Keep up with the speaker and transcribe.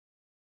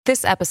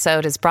This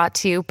episode is brought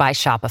to you by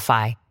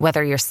Shopify.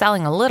 Whether you're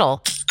selling a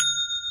little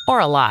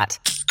or a lot,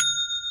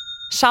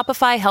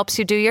 Shopify helps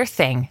you do your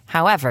thing,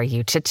 however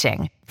you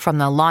cha-ching. From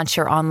the launch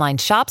your online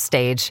shop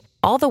stage,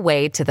 all the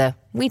way to the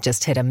we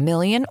just hit 1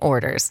 million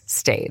orders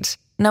stage.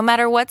 No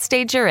matter what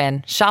stage you're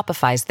in,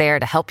 Shopify's there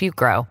to help you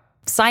grow.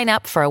 Sign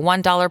up for a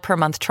 $1 per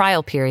month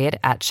trial period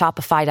at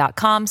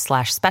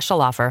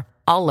shopify.com/special offer,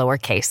 all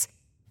lowercase.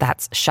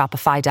 That's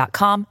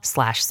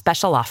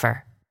shopify.com/special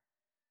offer.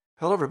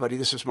 Hello, everybody.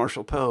 This is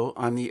Marshall Poe.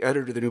 I'm the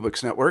editor of the New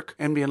Books Network.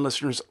 NBN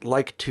listeners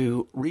like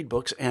to read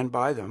books and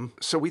buy them.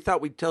 So we thought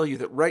we'd tell you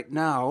that right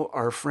now,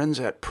 our friends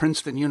at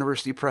Princeton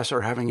University Press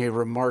are having a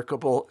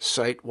remarkable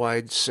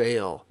site-wide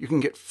sale. You can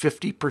get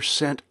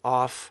 50%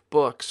 off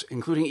books,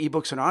 including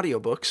ebooks and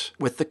audiobooks,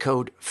 with the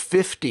code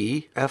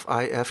 50,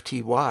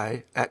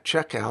 F-I-F-T-Y, at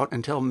checkout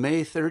until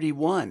May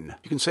 31.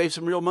 You can save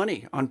some real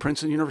money on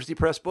Princeton University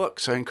Press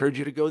books. I encourage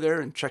you to go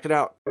there and check it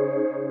out.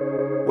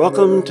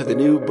 Welcome to the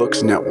New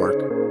Books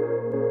Network.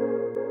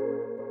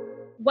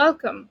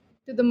 Welcome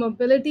to the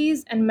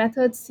Mobilities and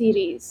Methods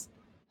series,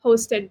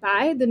 hosted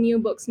by the New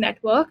Books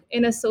Network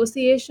in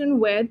association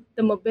with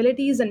the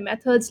Mobilities and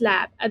Methods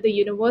Lab at the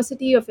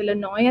University of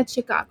Illinois at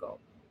Chicago.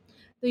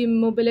 The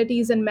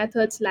Mobilities and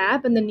Methods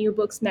Lab and the New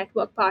Books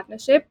Network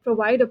partnership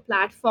provide a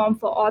platform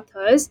for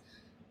authors,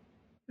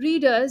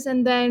 readers,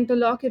 and their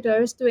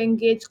interlocutors to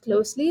engage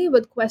closely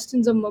with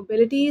questions of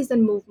mobilities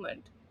and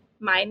movement.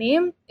 My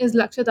name is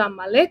Lakshata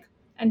Malik,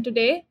 and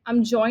today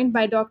I'm joined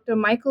by Dr.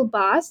 Michael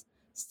Baas,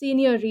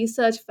 Senior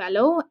Research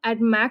Fellow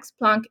at Max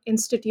Planck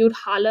Institute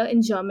Halle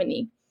in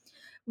Germany.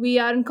 We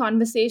are in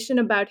conversation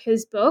about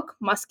his book,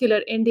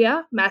 Muscular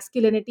India,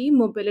 Masculinity,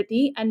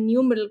 Mobility, and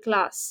New Middle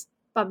Class,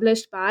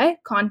 published by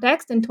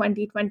Context in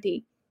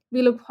 2020.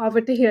 We look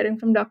forward to hearing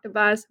from Dr.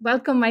 Baas.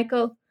 Welcome,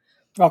 Michael.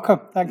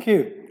 Welcome. Thank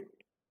you.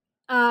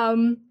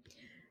 I'm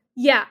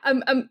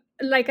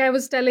like I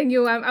was telling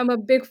you, I'm a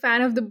big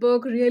fan of the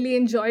book. Really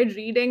enjoyed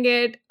reading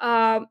it,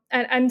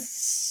 and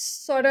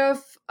sort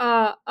of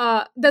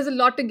there's a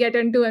lot to get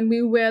into, and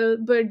we will.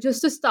 But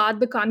just to start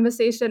the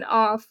conversation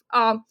off,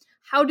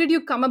 how did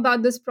you come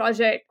about this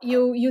project?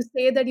 You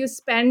say that you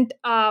spent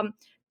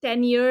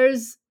 10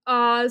 years,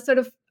 sort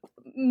of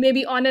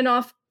maybe on and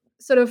off,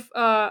 sort of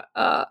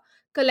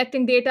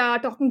collecting data,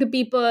 talking to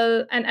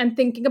people, and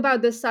thinking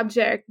about this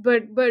subject.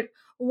 But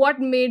what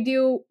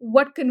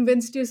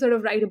convinced you sort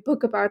of write a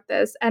book about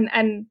this?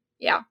 And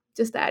yeah,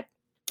 just that.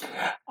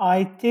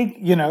 I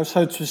think,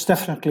 so it was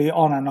definitely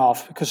on and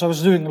off because I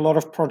was doing a lot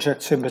of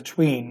projects in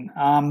between.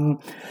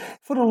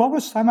 For the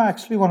longest time, I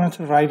actually wanted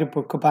to write a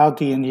book about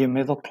the Indian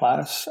middle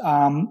class.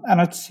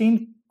 And I'd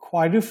seen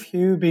quite a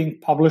few being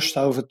published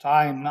over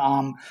time.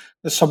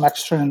 There's some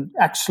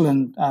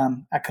excellent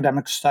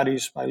academic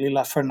studies by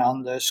Lila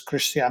Fernandez,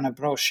 Christiana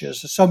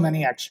Brocious, so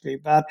many actually.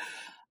 But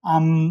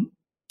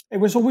it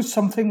was always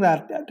something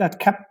that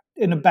kept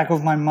in the back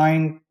of my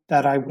mind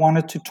that I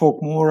wanted to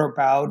talk more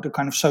about the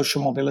kind of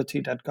social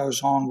mobility that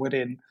goes on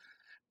within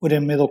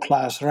middle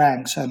class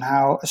ranks, and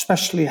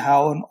especially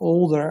how an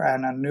older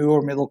and a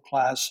newer middle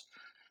class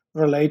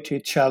relate to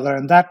each other.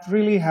 And that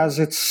really has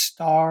its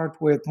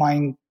start with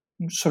my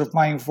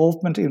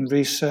involvement in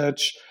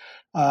research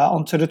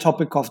onto the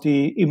topic of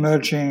the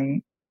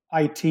emerging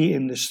IT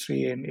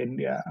industry in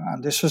India.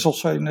 And this was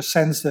also, in a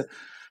sense,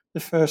 the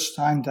first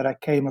time that I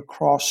came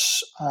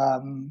across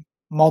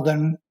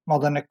modern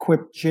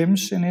equipped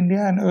gyms in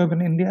India, in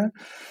urban India.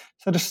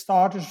 So the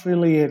start is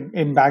really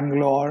in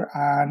Bangalore,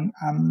 and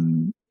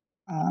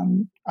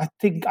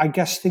I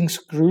guess things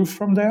grew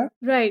from there.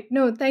 Right.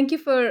 No, thank you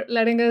for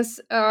letting us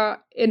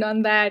in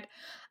on that.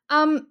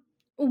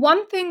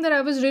 One thing that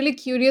I was really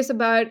curious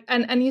about,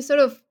 and you sort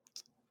of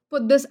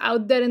put this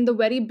out there in the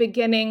very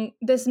beginning,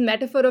 this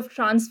metaphor of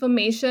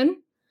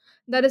transformation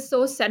that is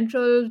so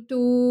central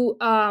to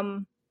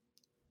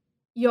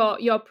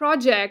your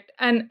project,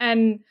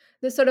 and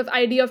this sort of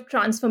idea of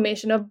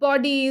transformation of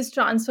bodies,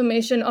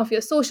 transformation of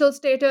your social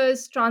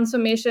status,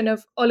 transformation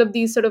of all of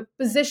these sort of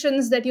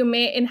positions that you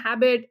may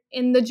inhabit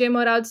in the gym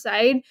or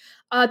outside,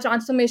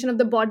 transformation of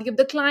the body of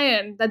the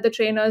client that the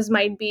trainers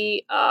might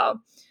be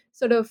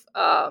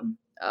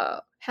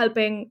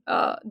helping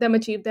them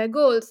achieve their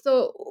goals.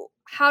 So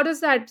how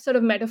does that sort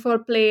of metaphor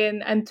play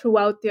in and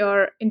throughout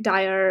your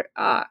entire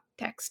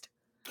text?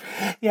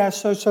 Yeah,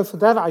 so for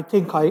that, I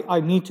think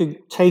I need to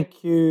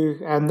take you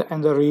and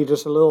the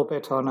readers a little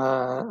bit or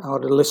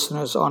the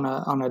listeners on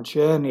a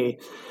journey.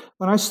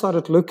 When I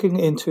started looking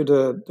into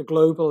the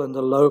global and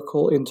the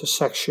local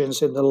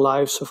intersections in the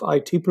lives of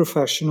IT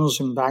professionals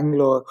in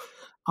Bangalore,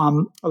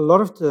 a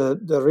lot of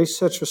the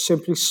research was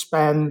simply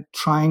spent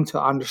trying to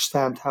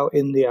understand how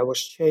India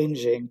was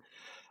changing.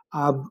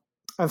 And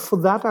for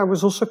that, I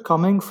was also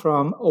coming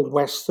from a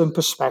Western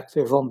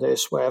perspective on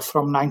this, where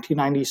from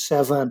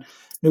 1997,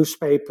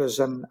 newspapers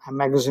and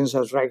magazines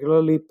have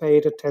regularly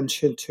paid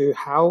attention to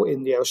how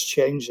India was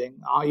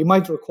changing. You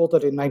might recall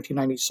that in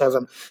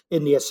 1997,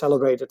 India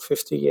celebrated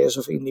 50 years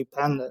of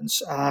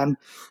independence. And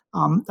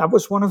that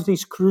was one of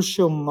these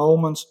crucial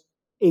moments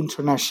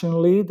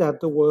internationally that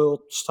the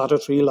world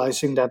started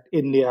realizing that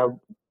India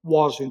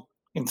was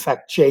in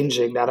fact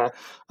changing, that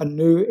a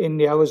new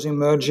India was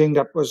emerging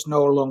that was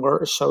no longer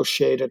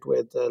associated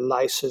with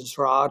license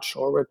Raj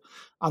or with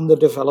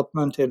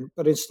underdevelopment,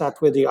 but instead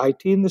with the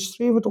IT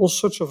industry, with all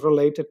sorts of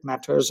related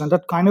matters. And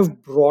that kind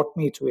of brought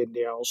me to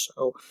India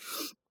also.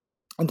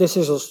 And this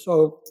is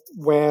also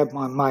where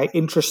my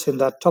interest in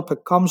that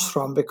topic comes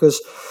from,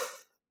 because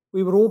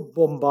we were all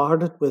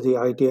bombarded with the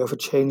idea of a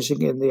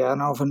changing India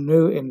and of a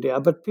new India,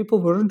 but people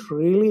weren't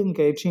really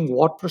engaging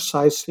what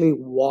precisely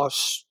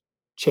was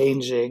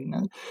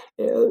changing.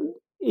 Uh,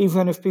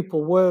 Even if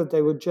people were,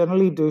 they would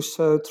generally do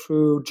so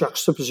through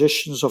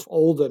juxtapositions of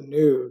old and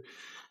new,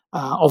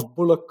 of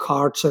bullock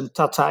carts and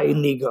Tata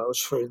Indigos,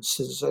 for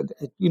instance, and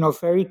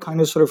very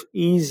kind of sort of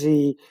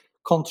easy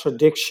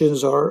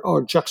contradictions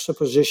or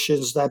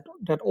juxtapositions that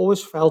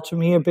always felt to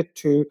me a bit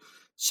too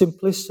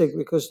simplistic,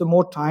 because the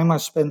more time I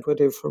spent with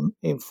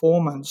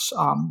informants,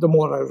 the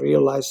more I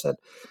realized that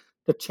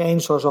the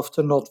change was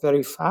often not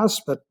very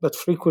fast, but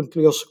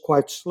frequently also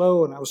quite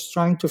slow. And I was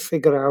trying to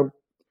figure out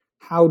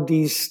how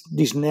these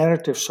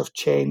narratives of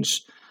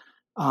change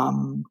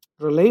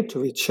relate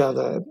to each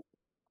other,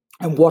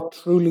 and what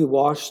truly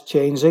was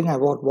changing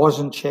and what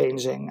wasn't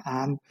changing.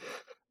 And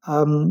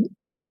um,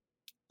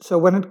 so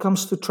when it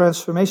comes to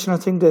transformation, I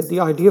think that the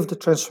idea of the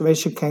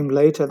transformation came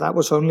later. That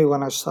was only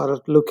when I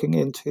started looking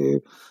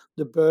into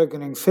the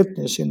burgeoning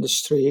fitness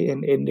industry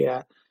in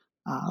India,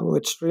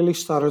 which really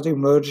started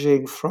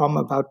emerging from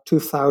about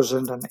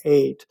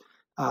 2008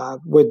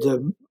 with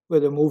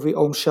the movie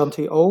Om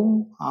Shanti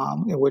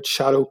Om, in which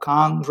Shah Rukh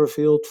Khan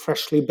revealed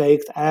freshly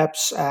baked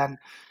abs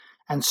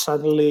and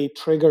suddenly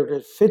triggered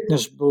a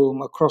fitness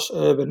boom across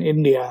urban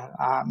India.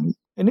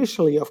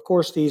 Initially, of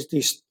course,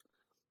 these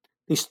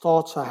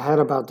thoughts I had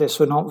about this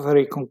were not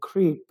very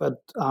concrete, but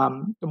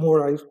the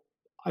more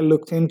I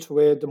looked into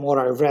it, the more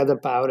I read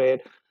about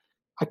it,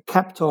 I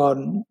kept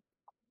on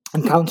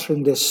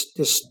encountering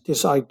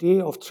this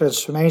idea of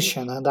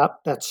transformation, and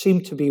that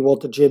seemed to be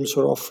what the gyms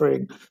were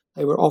offering.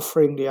 They were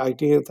offering the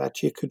idea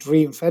that you could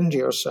reinvent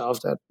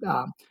yourself, that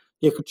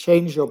you could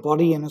change your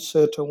body in a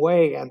certain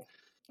way. And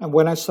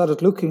when I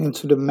started looking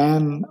into the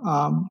men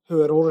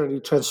who had already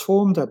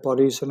transformed their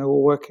bodies and who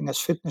were working as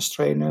fitness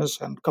trainers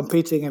and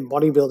competing in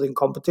bodybuilding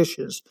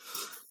competitions,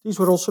 these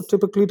were also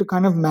typically the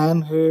kind of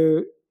men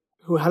who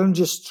hadn't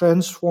just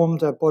transformed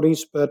their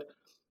bodies, but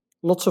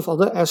lots of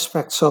other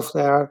aspects of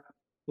their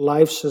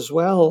lives as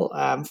well.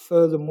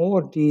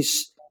 Furthermore,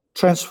 these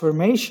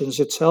transformations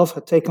itself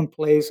had taken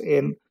place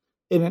in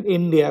an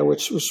India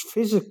which was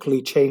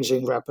physically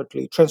changing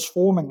rapidly,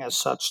 transforming as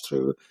such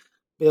through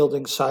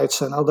building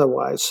sites and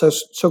otherwise.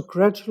 So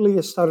gradually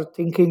I started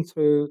thinking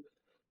through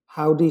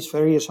how these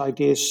various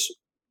ideas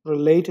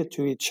related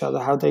to each other,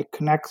 how they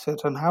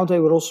connected, and how they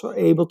were also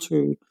able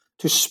to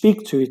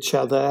speak to each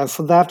other. And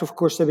for that, of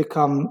course,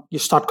 you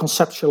start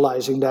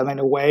conceptualizing them in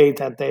a way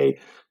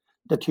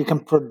that you can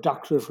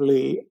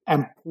productively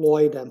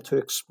employ them to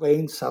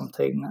explain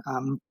something.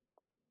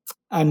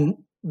 And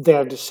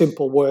there, the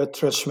simple word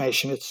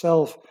transformation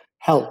itself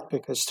helped,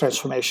 because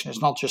transformation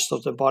is not just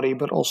of the body,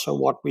 but also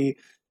what we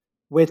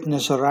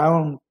witness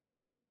around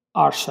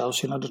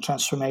ourselves, the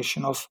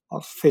transformation of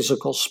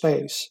physical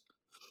space.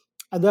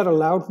 And that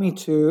allowed me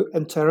to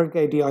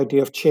interrogate the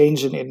idea of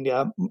change in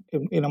India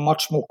in a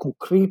much more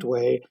concrete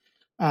way,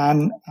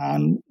 and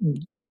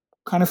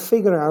kind of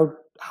figure out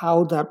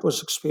how that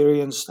was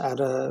experienced at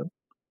an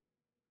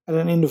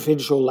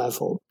individual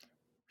level.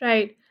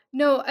 Right.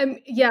 No,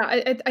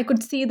 yeah, I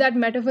could see that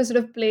metaphor sort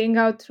of playing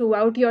out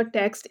throughout your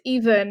text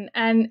even.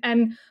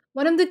 And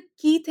one of the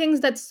key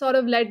things that sort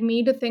of led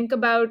me to think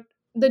about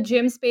the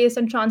gym space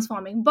and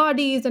transforming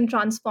bodies and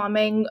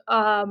transforming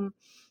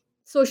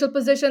social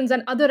positions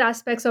and other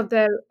aspects of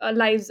their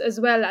lives as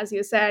well, as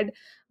you said,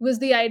 was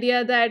the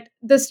idea that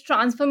this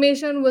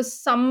transformation was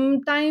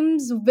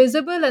sometimes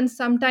visible and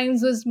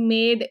sometimes was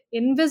made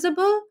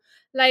invisible,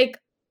 like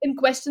in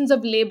questions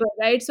of labor,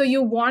 right? So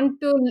you want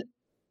to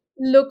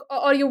look,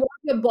 or you want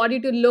your body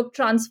to look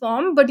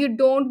transformed, but you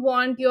don't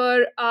want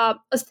your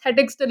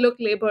aesthetics to look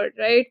labored,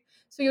 right?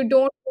 So you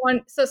don't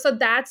want, so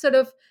that sort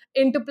of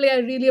interplay I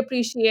really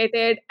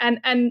appreciated.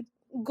 And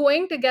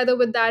going together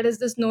with that is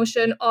this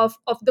notion of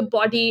the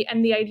body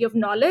and the idea of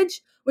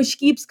knowledge, which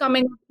keeps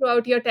coming up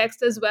throughout your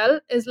text as well,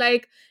 is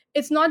like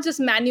it's not just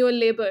manual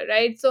labor,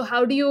 right? So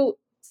how do you,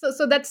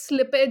 so that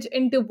slippage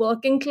into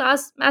working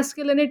class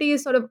masculinity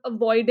is sort of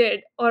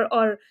avoided,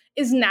 or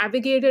is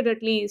navigated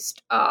at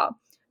least.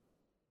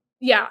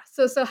 Yeah,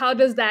 so how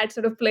does that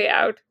sort of play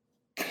out?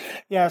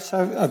 Yeah,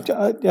 so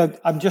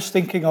I'm just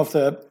thinking of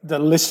the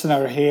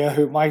listener here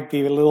who might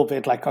be a little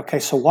bit like, okay,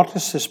 so what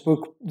does this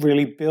book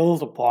really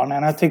build upon?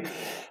 And I think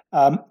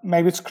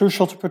maybe it's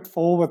crucial to put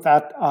forward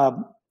that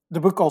the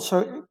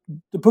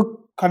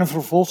book kind of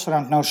revolves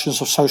around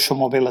notions of social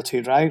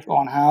mobility, right?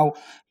 On how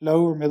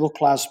lower middle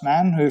class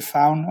men who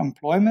found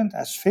employment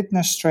as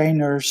fitness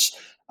trainers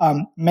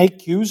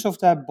make use of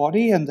their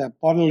body and their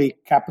bodily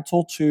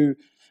capital to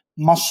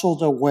muscle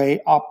their way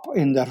up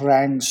in the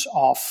ranks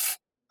of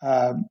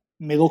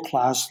middle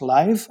class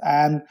life.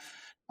 And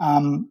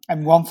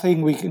And one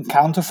thing we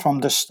encounter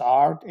from the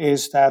start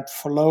is that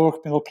for lower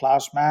middle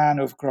class men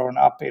who've grown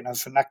up in a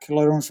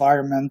vernacular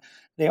environment,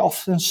 they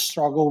often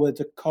struggle with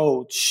the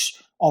codes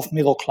of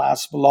middle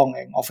class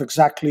belonging, of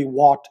exactly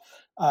what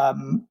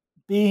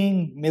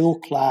being middle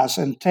class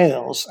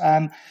entails.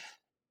 And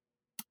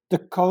the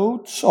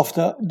codes of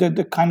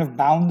the kind of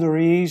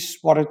boundaries,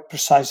 what it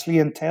precisely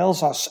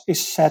entails,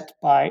 is set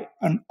by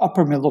an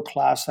upper middle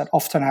class that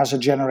often has a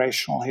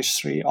generational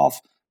history of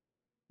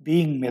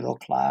being middle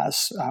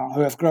class, who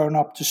have grown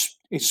up to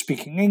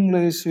speaking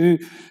English, who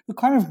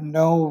kind of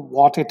know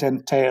what it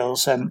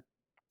entails. And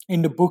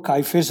in the book,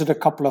 I visit a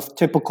couple of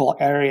typical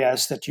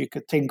areas that you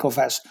could think of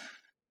as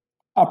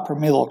upper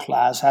middle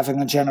class,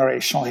 having a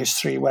generational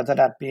history, whether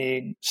that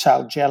being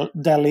South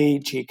Delhi,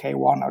 GK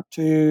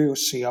 102,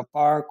 Sia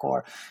Park,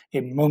 or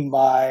in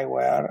Mumbai,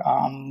 where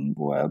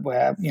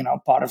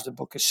part of the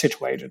book is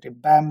situated in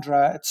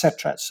Bandra,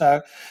 etc.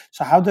 So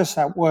how does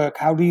that work?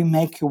 How do you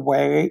make your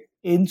way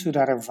into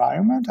that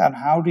environment, and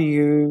how do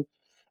you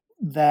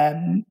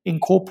then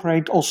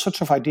incorporate all sorts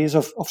of ideas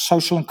of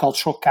social and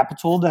cultural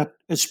capital that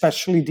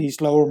especially these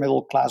lower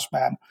middle class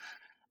men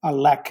are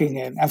lacking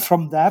in? And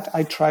from that,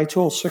 I try to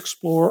also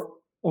explore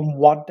on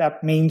what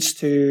that means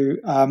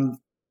to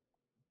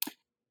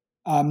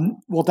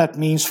what that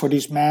means for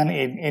these men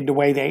in the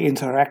way they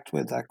interact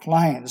with their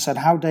clients and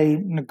how they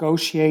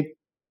negotiate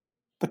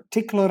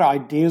particular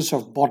ideas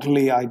of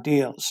bodily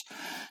ideals.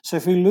 So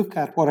if we look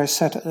at what I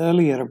said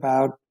earlier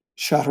about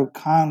Shah Rukh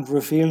Khan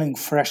revealing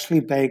freshly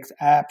baked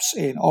abs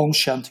in Om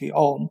Shanti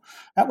Om,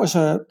 that was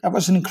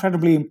an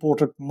incredibly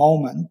important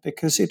moment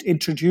because it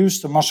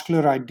introduced the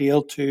muscular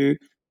ideal to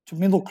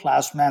middle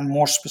class men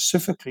more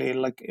specifically.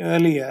 Like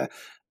earlier,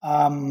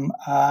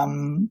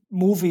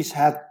 movies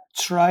had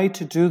tried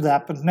to do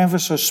that, but never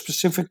so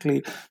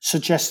specifically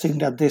suggesting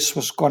that this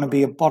was going to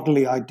be a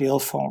bodily ideal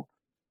for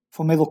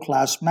middle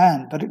class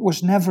men. But it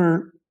was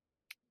never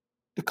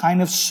the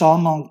kind of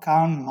Salman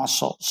Khan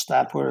muscles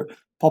that were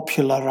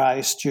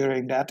popularized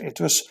during that. It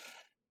was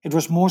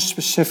more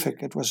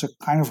specific. It was a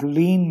kind of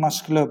lean,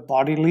 muscular,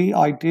 bodily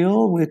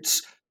ideal,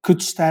 which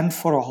could stand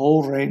for a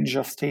whole range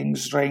of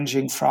things,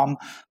 ranging from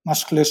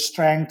muscular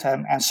strength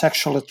and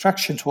sexual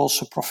attraction to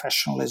also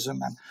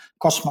professionalism and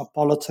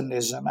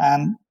cosmopolitanism.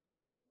 And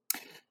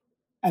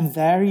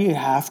there you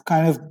have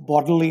kind of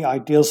bodily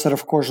ideals that,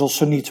 of course,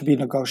 also need to be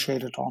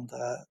negotiated on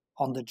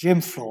the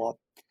gym floor.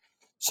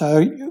 So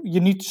you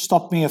need to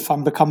stop me if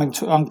I'm becoming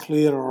too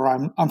unclear or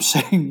I'm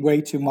saying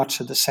way too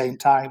much at the same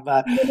time.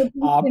 But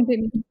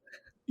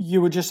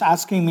you were just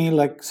asking me,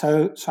 like,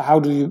 so how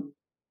do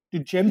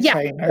gym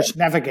trainers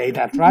navigate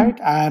that, right?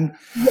 And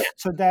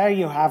so there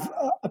you have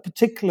a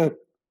particular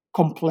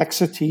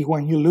complexity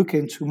when you look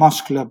into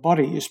muscular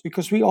bodies,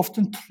 because we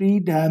often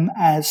treat them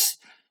as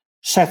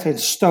set in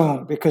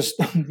stone, because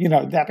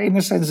that in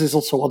a sense is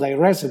also what they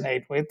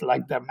resonate with.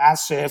 Like, they're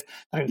massive,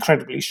 they're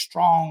incredibly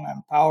strong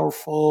and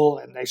powerful,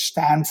 and they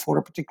stand for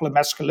a particular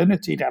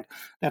masculinity that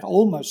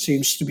almost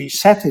seems to be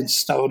set in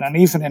stone. And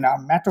even in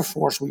our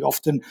metaphors, we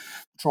often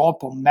draw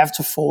upon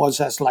metaphors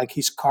as like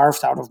he's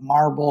carved out of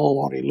marble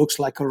or he looks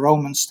like a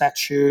Roman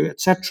statue,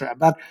 etc.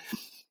 But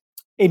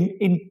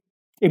in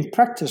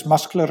practice,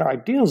 muscular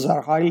ideals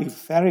are highly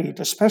varied,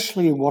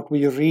 especially in what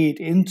we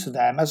read into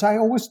them. As I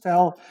always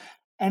tell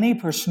any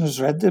person who's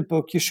read the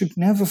book, you should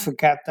never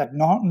forget that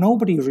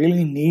nobody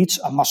really needs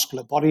a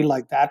muscular body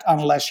like that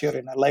unless you're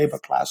in a labor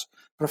class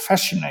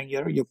profession and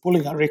you're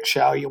pulling a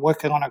rickshaw, you're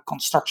working on a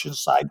construction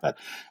site. But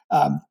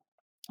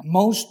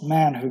most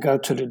men who go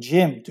to the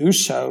gym do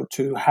so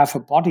to have a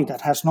body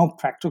that has no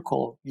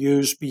practical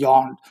use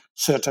beyond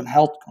certain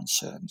health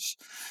concerns.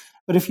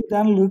 But if you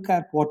then look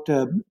at what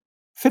the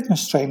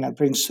fitness trainer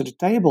brings to the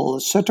table,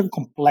 a certain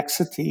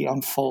complexity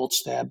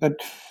unfolds there. But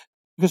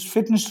because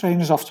fitness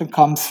trainers often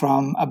come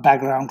from a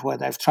background where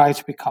they've tried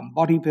to become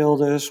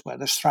bodybuilders, where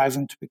they're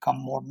striving to become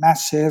more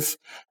massive,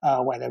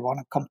 where they want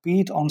to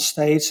compete on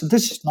stage. So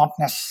this is not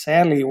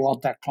necessarily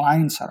what their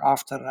clients are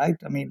after, right?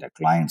 I mean, their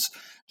clients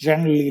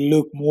generally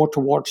look more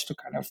towards the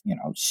kind of,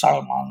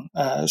 Salman,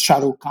 Shah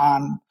Rukh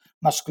Khan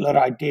muscular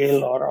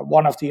ideal, or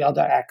one of the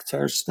other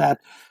actors that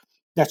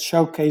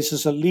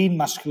showcases a lean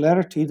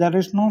muscularity that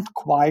is not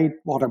quite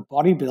what a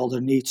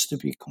bodybuilder needs to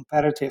be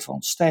competitive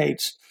on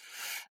stage.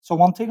 So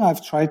one thing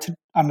I've tried to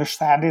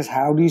understand is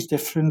how these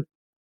different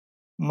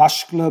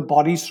muscular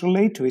bodies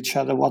relate to each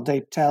other, what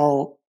they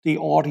tell the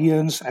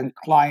audience and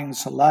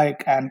clients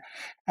alike, and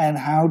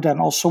how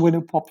then also in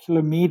the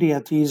popular media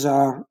these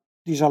are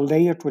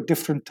layered with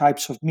different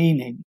types of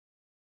meaning.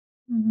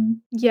 Mm-hmm.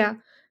 Yeah.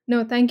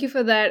 No, thank you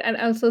for that, and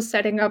also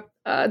setting up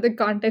the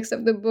context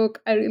of the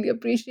book. I really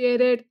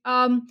appreciate it.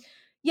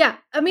 Yeah,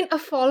 I mean, a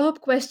follow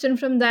up question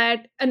from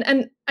that,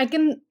 and I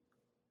can.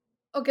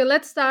 Okay,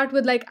 let's start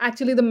with like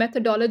actually the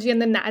methodology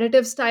and the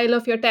narrative style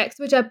of your text,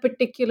 which I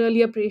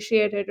particularly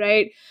appreciated.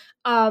 Right,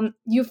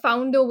 you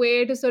found a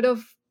way to sort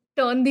of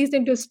turn these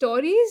into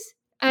stories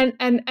and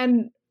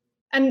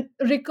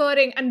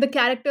recurring, and the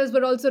characters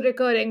were also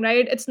recurring.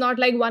 Right, it's not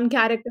like one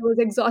character was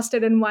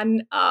exhausted in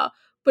one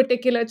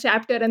particular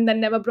chapter and then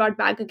never brought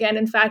back again.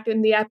 In fact,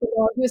 in the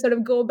epilogue, you sort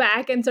of go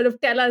back and sort of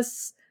tell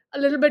us a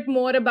little bit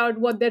more about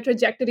what their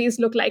trajectories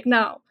look like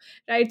now,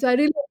 right? So I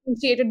really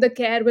appreciated the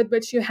care with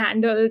which you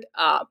handled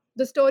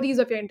the stories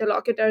of your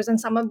interlocutors, and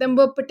some of them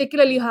were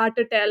particularly hard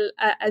to tell,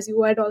 as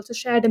you had also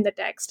shared in the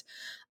text.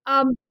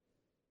 Um,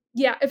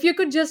 yeah, if you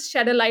could just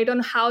shed a light on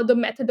how the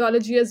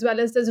methodology as well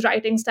as this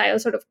writing style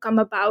sort of come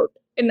about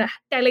in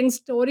telling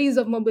stories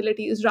of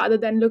mobilities rather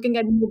than looking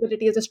at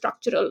mobility as a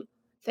structural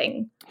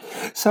thing.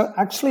 So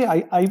actually,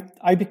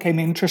 I became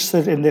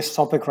interested in this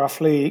topic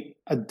roughly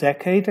a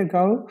decade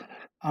ago,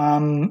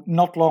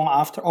 not long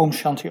after Om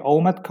Shanti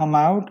Om had come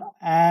out.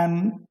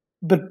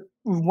 But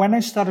when I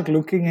started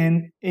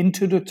looking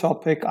into the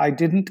topic, I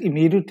didn't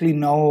immediately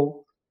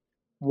know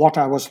what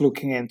I was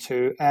looking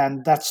into.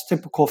 And that's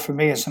typical for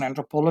me as an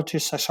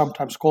anthropologist. I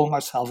sometimes call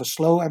myself a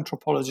slow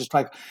anthropologist.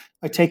 Like,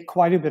 I take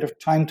quite a bit of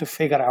time to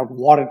figure out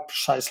what it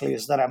precisely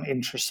is that I'm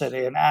interested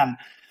in. And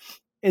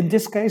in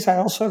this case,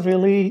 I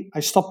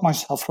stopped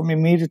myself from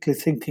immediately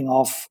thinking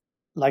of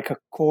like a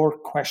core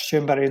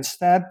question, but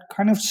instead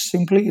kind of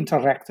simply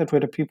interacted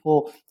with the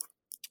people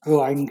who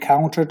I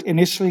encountered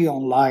initially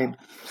online.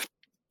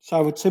 So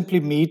I would simply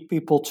meet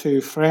people,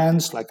 to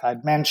friends, like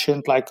I'd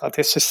mentioned, like, oh,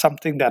 this is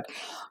something that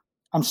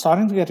I'm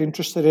starting to get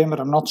interested in, but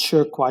I'm not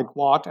sure quite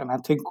what. And I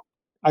think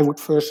I would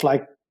first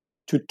like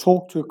to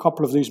talk to a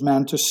couple of these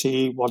men to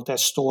see what their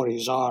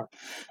stories are.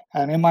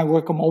 And in my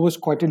work, I'm always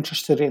quite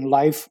interested in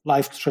life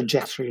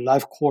trajectory,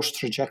 life course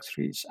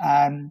trajectories.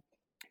 And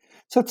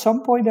so at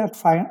some point, I'd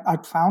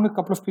found a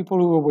couple of people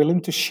who were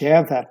willing to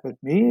share that with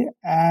me.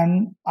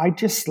 And I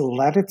just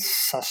let it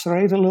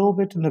susurrate a little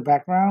bit in the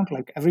background.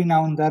 Like every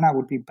now and then I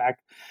would be back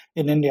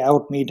in India, I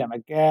would meet them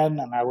again,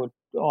 and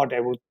they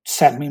would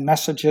send me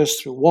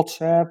messages through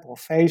WhatsApp or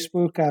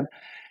Facebook.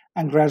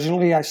 And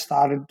gradually I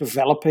started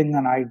developing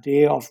an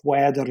idea of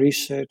where the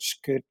research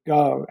could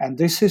go. And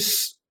this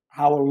is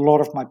how a lot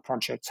of my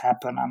projects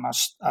happen. I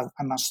must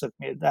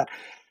admit that.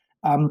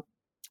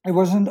 It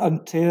wasn't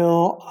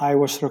until I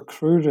was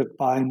recruited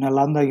by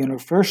Nalanda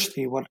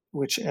University,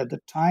 which at the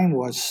time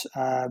was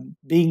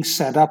being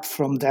set up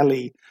from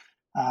Delhi.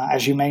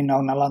 As you may know,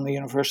 Nalanda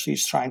University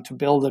is trying to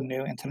build a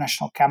new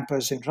international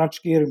campus in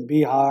Rajgir in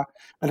Bihar.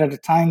 But at the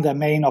time, their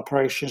main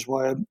operations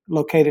were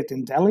located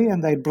in Delhi,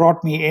 and they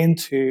brought me in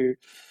to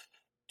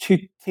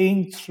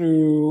think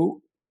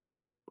through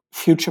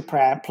future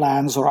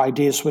plans or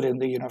ideas within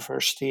the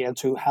university and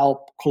to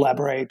help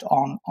collaborate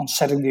on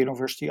setting the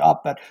university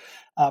up. But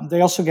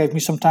they also gave me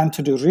some time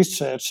to do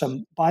research.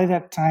 And by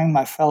that time,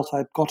 I felt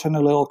I'd gotten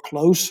a little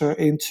closer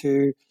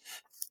into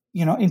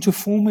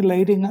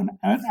formulating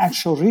an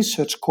actual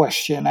research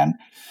question. And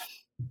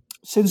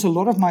since a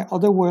lot of my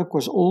other work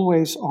was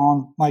always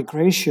on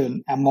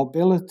migration and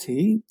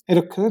mobility, it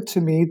occurred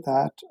to me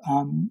that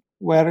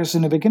whereas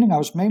in the beginning I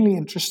was mainly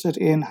interested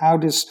in how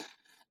this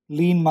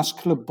lean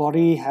muscular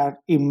body had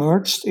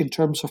emerged in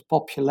terms of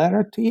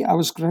popularity, I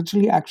was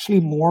gradually actually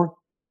more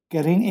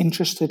getting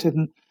interested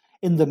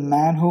in the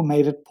man who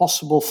made it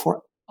possible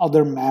for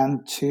other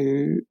men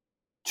to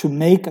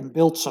make and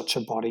build such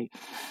a body.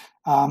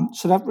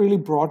 So that really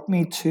brought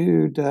me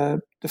to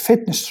the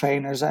fitness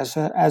trainers as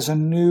a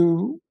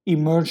new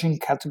emerging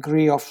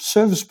category of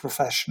service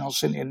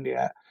professionals in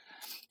India.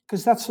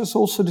 Because that's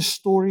also the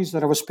stories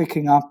that I was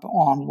picking up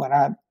on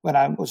when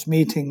I was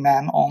meeting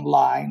men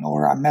online,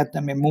 or I met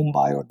them in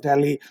Mumbai or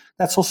Delhi.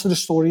 That's also the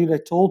story they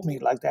told me.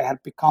 Like, they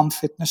had become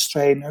fitness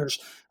trainers.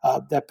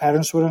 Their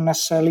parents weren't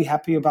necessarily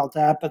happy about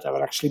that, but they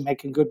were actually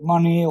making good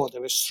money, or they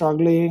were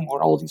struggling,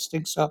 or all these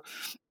things. So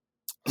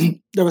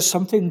there was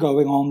something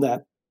going on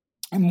there.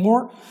 And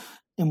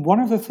one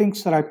of the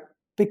things that I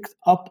picked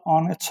up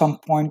on at some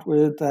point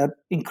was that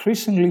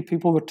increasingly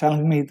people were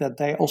telling me that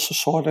they also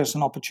saw it as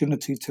an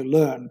opportunity to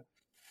learn.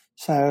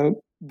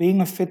 So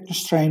being a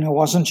fitness trainer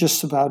wasn't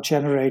just about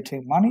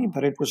generating money,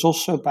 but it was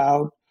also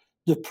about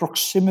the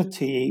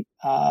proximity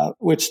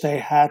which they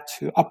had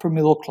to upper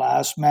middle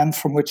class men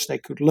from which they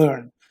could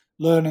learn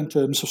in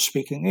terms of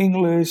speaking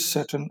English,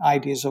 certain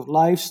ideas of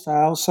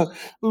lifestyle. So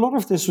a lot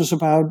of this was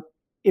about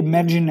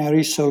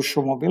imaginary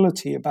social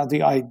mobility, about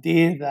the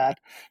idea that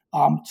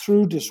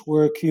through this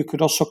work you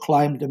could also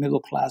climb the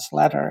middle class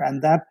ladder,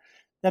 and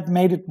that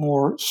made it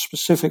more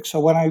specific. So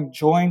when I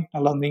joined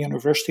Nalanda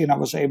University and I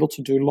was able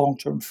to do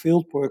long-term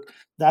field work,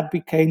 that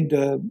became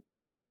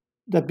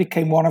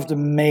one of the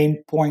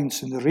main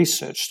points in the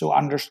research, to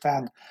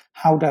understand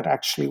how that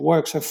actually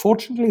works. And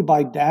fortunately,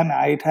 by then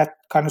I had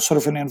kind of sort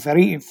of in a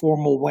very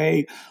informal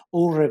way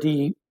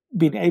already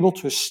been able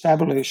to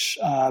establish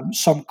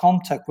some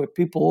contact with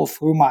people of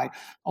whom I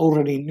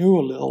already knew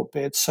a little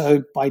bit.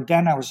 So by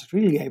then I was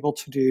really able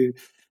to do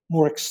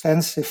more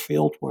extensive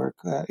field work,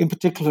 in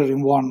particular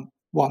in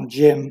one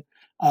gym,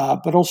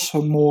 but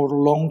also more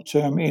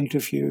long-term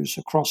interviews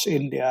across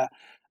India,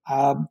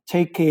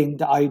 taking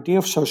the idea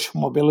of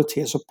social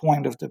mobility as a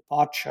point of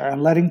departure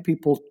and letting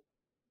people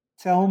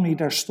tell me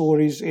their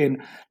stories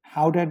in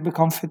how they'd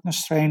become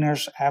fitness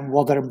trainers and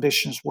what their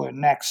ambitions were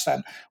next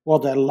and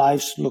what their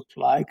lives looked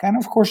like. And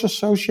of course,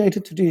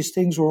 associated to these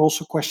things were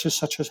also questions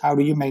such as how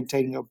do you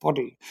maintain your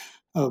body?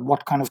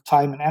 What kind of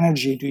time and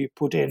energy do you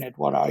put in it?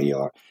 What are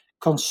your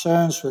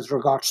concerns with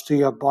regards to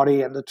your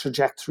body and the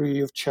trajectory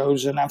you've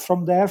chosen? And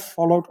from there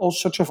followed all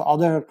sorts of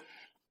other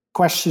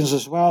questions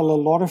as well. A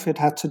lot of it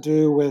had to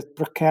do with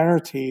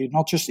precarity,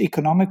 not just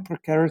economic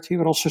precarity,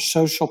 but also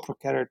social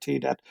precarity,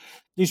 that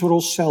these were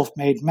all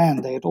self-made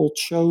men. They had all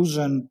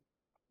chosen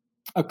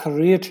a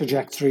career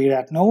trajectory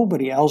that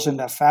nobody else in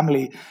their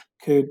family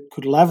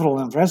could level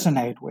and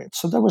resonate with.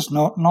 So there was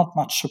not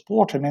much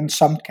support. And in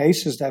some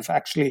cases, they've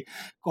actually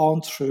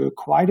gone through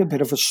quite a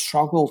bit of a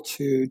struggle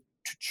to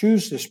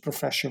choose this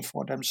profession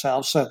for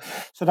themselves. So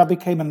that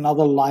became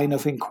another line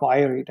of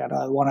inquiry that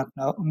I want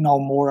to know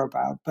more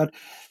about. But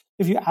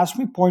if you ask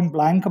me point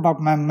blank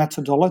about my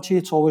methodology,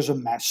 it's always a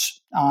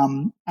mess.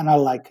 And I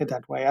like it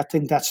that way. I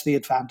think that's the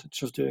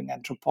advantage of doing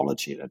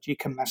anthropology, that you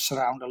can mess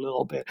around a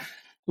little bit.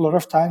 A lot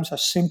of times I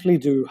simply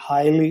do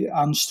highly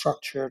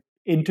unstructured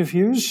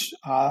interviews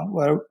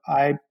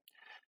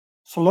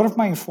so a lot of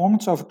my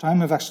informants over time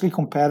have actually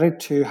compared it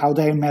to how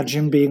they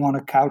imagine being on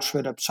a couch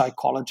with a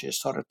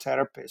psychologist or a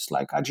therapist.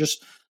 Like I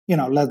just,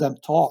 let them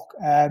talk.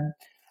 And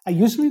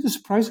usually the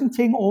surprising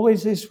thing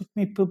always is with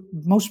me,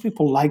 most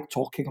people like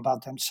talking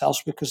about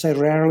themselves because they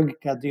rarely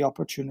get the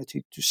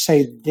opportunity to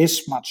say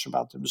this much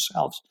about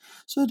themselves.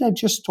 So they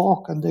just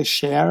talk and they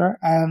share.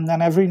 And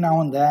then every now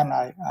and then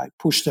I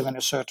push them in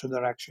a certain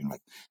direction,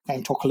 like can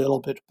you talk a little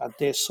bit about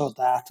this or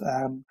that.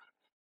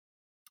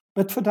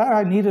 But for that,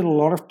 I needed a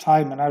lot of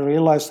time, and I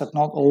realized that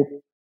not all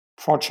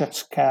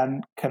projects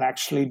can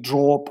actually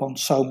draw upon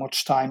so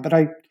much time. But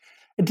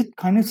it did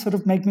kind of sort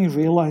of make me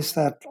realize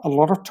that a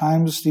lot of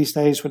times these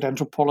days with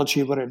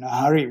anthropology, we're in a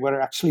hurry,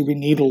 where actually we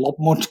need a lot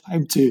more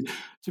time to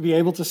be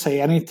able to say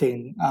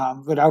anything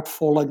without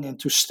falling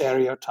into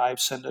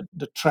stereotypes and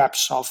the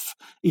traps of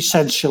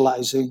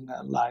essentializing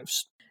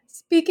lives.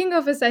 Speaking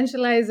of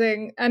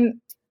essentializing,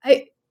 and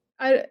I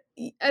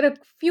at a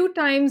few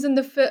times in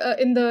the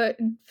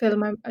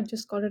film, I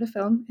just call it a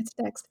film. It's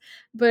text,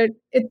 but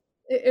it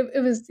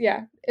was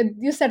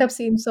you set up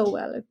scenes so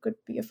well. It could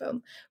be a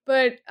film,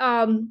 but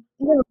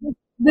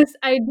this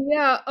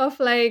idea of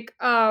like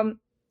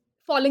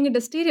falling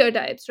into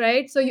stereotypes,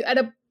 right? So you at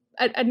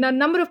a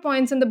number of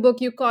points in the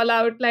book you call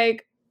out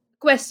like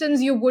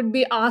questions you would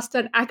be asked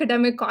at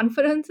academic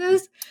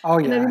conferences. Oh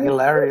And I yeah, remember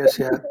hilarious,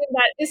 yeah.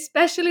 that,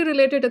 especially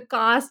related to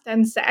caste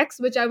and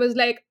sex, which I was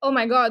like, oh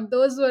my god,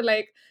 those were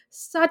like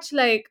such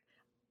like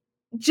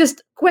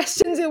just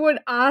questions you would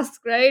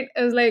ask, right?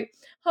 It was like,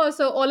 oh,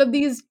 so all of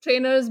these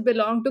trainers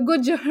belong to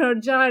Gujar or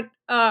Jat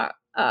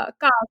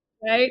caste,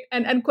 right?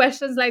 And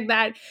questions like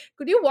that.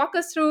 Could you walk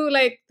us through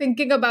like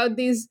thinking about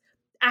these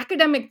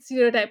academic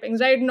stereotypings,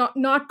 right?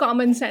 Not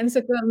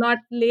commonsensical, not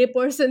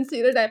layperson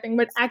stereotyping,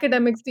 but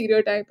academic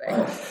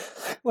stereotyping.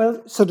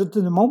 Well, so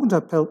the moment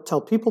I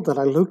tell people that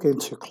I look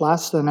into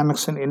class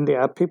dynamics in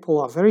India, people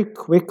are very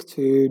quick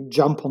to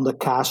jump on the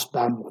caste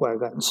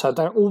bandwagon. So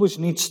there always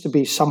needs to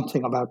be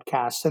something about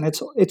caste, and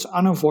it's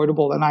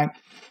unavoidable. And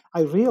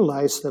I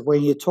realize that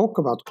when you talk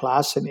about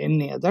class in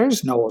India, there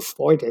is no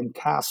avoiding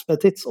caste,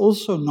 but it's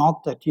also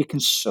not that you can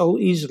so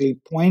easily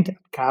point at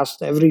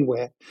caste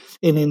everywhere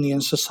in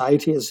Indian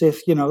society as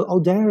if,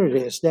 oh, there it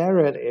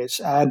is,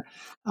 and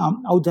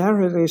oh,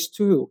 there it is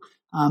too.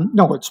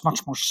 No, it's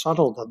much more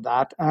subtle than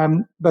that.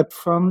 But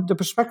from the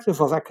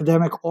perspective of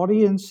academic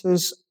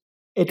audiences,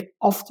 it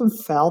often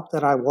felt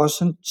that I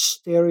wasn't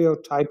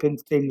stereotyping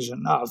things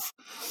enough.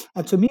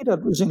 And to me,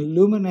 that was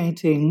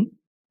illuminating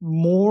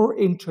more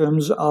in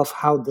terms of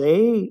how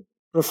they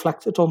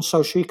reflected on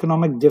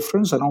socioeconomic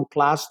difference and on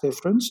class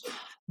difference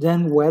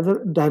than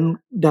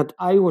that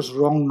I was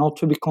wrong not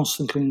to be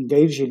constantly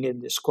engaging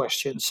in this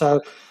question.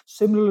 So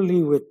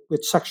similarly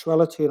with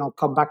sexuality, and I'll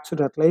come back to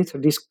that later,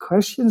 these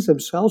questions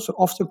themselves are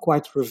often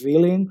quite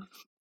revealing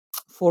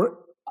for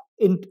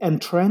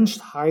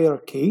entrenched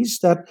hierarchies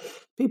that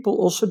people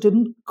also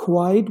didn't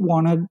quite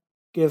want to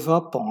give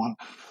up on.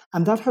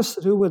 And that has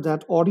to do with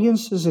that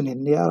audiences in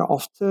India are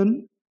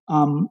often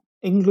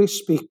English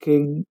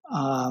speaking,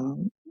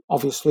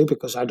 obviously,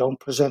 because I don't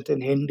present in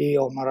Hindi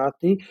or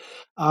Marathi,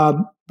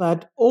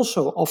 but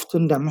also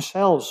often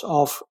themselves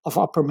of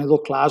upper middle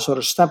class or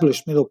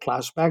established middle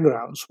class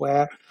backgrounds,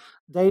 where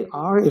they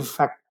are, in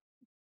fact,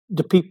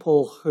 the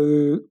people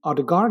who are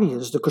the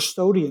guardians, the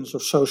custodians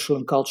of social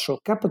and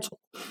cultural capital.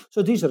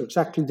 So these are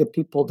exactly the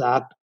people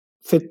that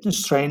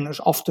fitness trainers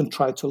often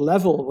try to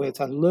level with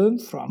and learn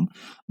from,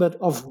 but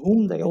of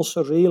whom they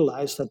also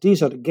realize that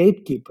these are the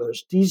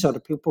gatekeepers. These are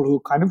the people who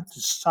kind of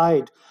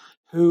decide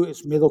who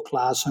is middle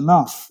class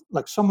enough.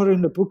 Like somewhere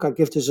in the book, I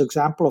give this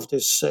example of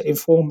this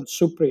informant,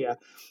 Supriya,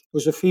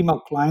 who's a female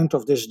client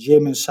of this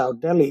gym in South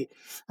Delhi.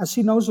 And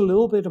she knows a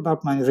little bit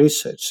about my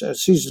research.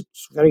 She's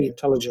very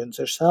intelligent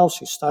herself.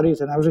 She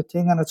studied and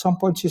everything. And at some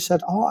point she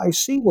said, "Oh, I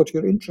see what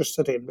you're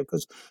interested in,"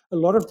 because a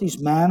lot of these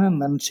men,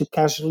 and then she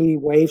casually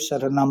waves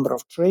at a number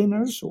of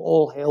trainers who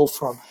all hail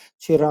from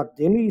Chirag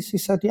Delhi. She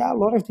said, "Yeah, a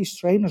lot of these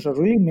trainers are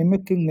really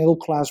mimicking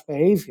middle-class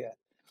behavior."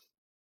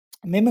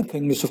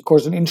 Mimicking is, of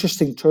course, an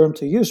interesting term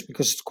to use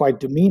because it's quite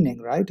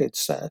demeaning, right?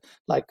 It's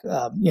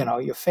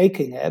you're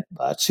faking it,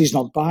 but she's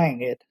not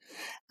buying it.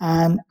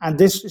 And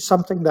this is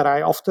something that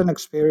I often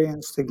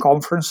experienced in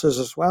conferences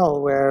as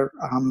well, where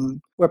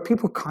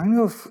people kind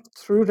of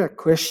through their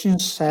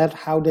questions said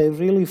how they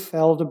really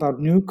felt about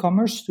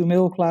newcomers to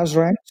middle class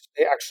ranks.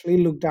 They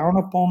actually looked down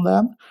upon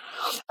them,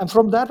 and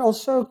from that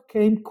also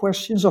came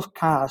questions of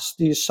caste,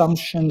 the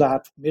assumption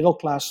that middle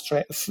class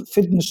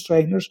fitness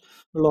trainers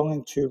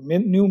belonging to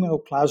new middle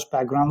class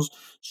backgrounds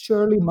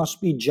surely must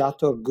be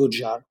Jat or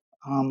Gujar.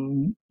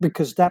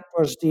 Because that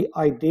was the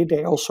idea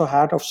they also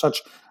had of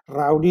such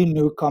rowdy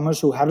newcomers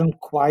who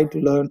hadn't quite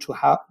learned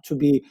to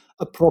be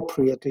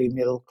appropriately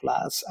middle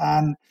class,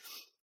 and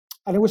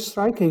it was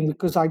striking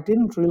because I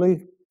didn't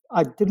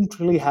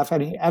really have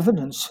any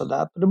evidence for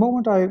that. But the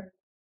moment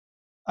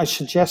I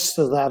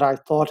suggested that, I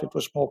thought it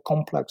was more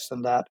complex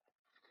than that,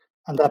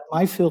 and that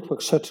my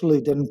fieldwork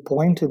certainly didn't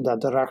point in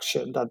that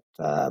direction. That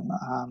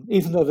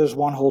even though there's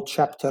one whole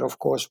chapter, of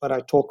course, where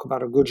I talk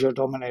about a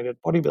Gujar-dominated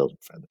bodybuilding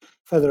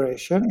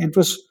federation, it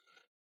was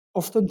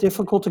often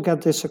difficult to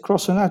get this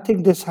across. And I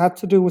think this had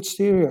to do with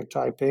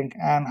stereotyping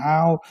and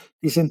how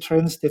these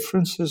entrenched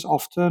differences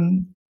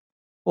often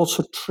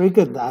also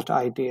triggered that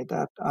idea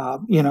that,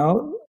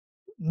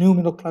 new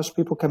middle class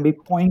people can be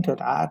pointed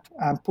at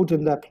and put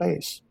in their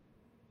place.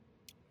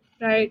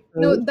 Right.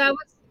 No, that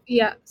was,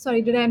 yeah.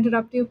 Sorry, did I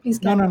interrupt you? Please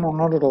No, carry on.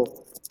 not at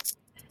all.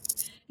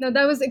 No,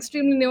 that was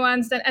extremely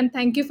nuanced, and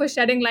thank you for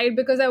shedding light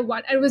because it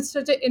was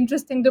such an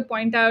interesting to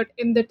point out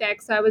in the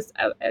text. I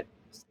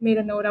made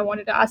a note. I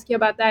wanted to ask you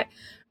about that.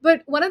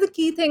 But one of the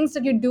key things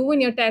that you do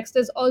in your text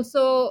is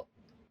also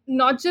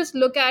not just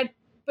look at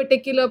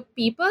particular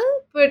people,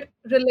 but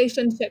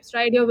relationships,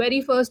 right? Your very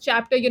first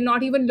chapter, you're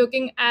not even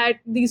looking at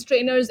these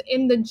trainers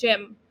in the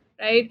gym,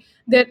 right?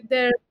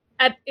 They're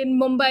at in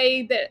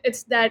Mumbai.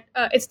 It's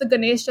the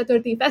Ganesh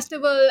Chaturthi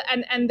festival,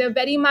 and they're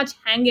very much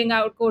hanging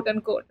out, quote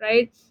unquote,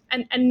 right?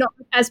 And not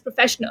as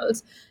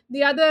professionals.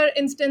 The other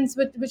instance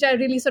which I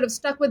really sort of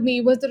stuck with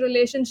me was the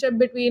relationship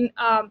between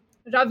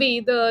Ravi,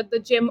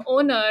 the gym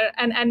owner,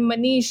 and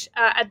Manish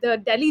at the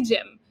Delhi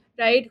gym,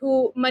 right?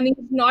 Who Manish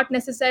not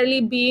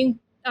necessarily being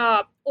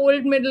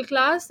old middle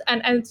class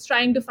and is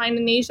trying to find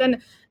a niche,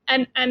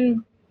 and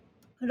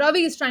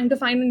Ravi is trying to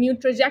find a new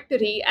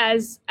trajectory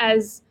as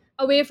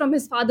away from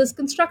his father's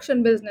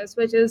construction business,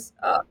 which is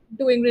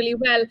doing really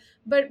well.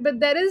 But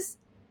there is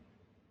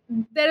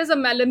a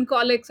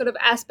melancholic sort of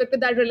aspect of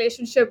that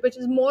relationship which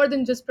is more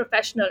than just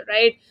professional,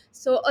 right?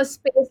 So a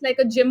space like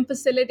a gym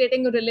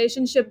facilitating a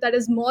relationship that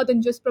is more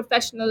than just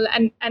professional,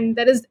 and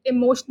there is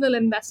emotional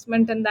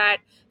investment in that.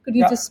 Could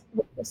you just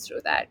walk us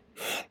through that?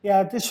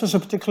 Yeah, this was a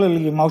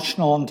particularly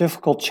emotional and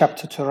difficult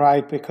chapter to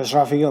write because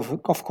Ravi,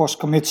 of course,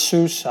 commits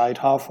suicide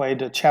halfway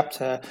the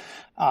chapter.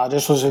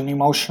 This was an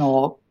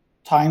emotional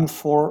time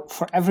for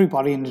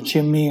everybody in the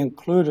gym, me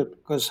included,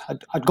 because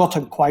I'd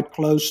gotten quite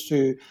close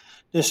to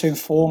this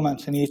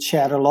informant, and he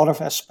shared a lot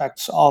of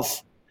aspects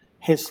of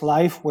his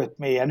life with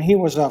me. And he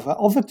was of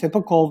a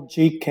typical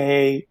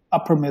GK,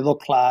 upper middle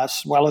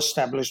class,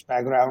 well-established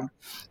background,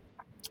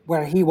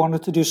 where he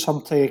wanted to do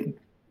something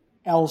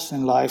else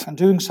in life, and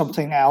doing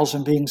something else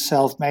and being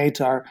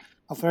self-made are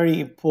very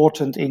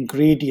important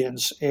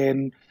ingredients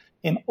in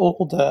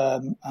all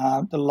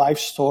the life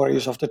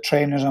stories of the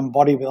trainers and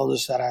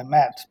bodybuilders that I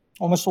met.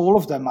 Almost all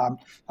of them are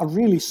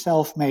really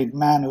self-made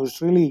men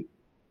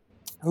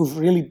who've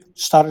really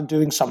started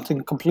doing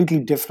something completely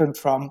different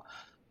from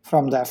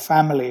their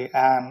family,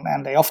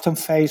 and they often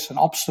face an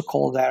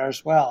obstacle there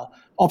as well.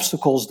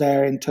 Obstacles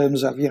there in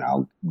terms of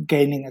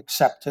gaining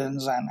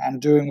acceptance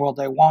and doing what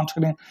they want.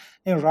 And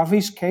in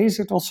Ravi's case,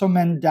 it also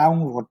meant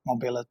downward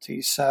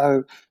mobility.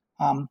 So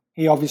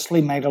he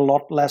obviously made a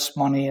lot less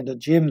money in the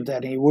gym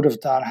than he would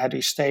have done had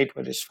he stayed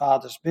with his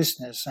father's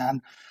business.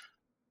 And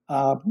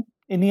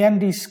in the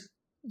end,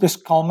 this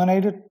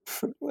culminated,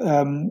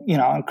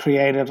 and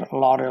created a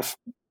lot of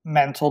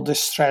mental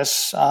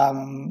distress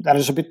that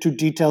is a bit too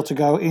detailed to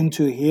go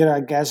into here,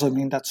 I guess. I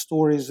mean, that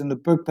story is in the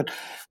book, but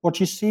what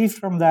you see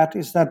from that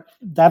is that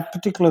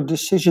particular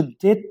decision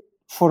did,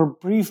 for a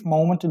brief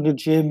moment in the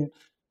gym,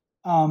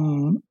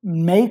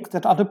 make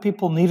that other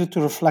people needed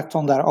to reflect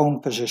on their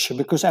own position,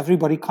 because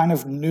everybody kind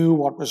of knew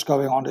what was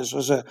going on. This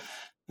was a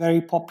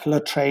very popular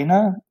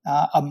trainer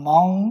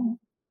among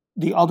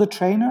the other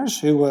trainers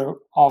who were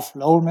of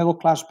lower middle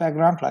class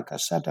background, like I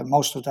said, and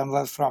most of them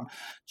were from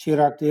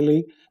Chirag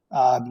Delhi.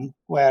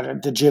 where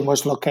the gym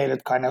was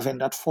located kind of in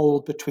that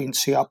fold between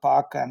Sia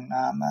Park and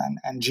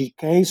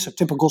GK, so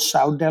typical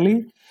South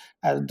Delhi.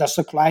 Thus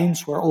the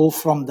clients were all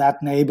from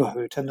that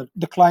neighborhood, and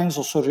the clients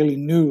also really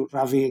knew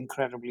Ravi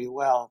incredibly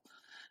well.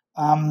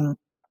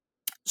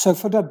 So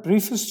for that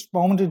briefest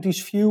moment in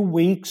these few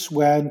weeks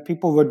when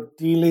people were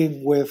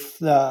dealing with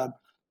the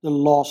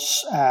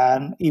loss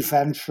and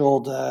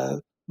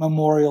the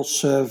memorial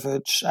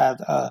service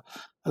at a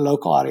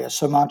local area,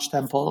 Samaj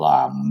Temple,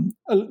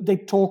 they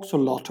talked a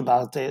lot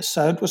about this.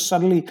 So it was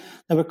suddenly,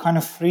 they were kind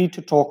of free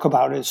to talk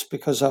about it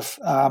because of,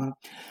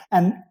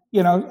 and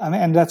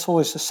that's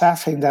always a sad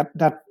thing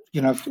that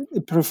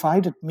it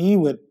provided me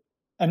with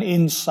an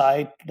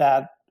insight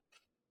that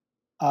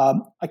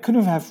I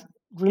couldn't have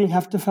really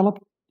have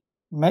developed.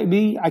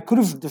 Maybe I could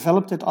have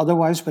developed it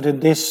otherwise, but in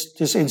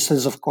this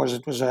instance, of course,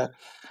 it was a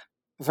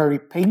very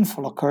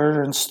painful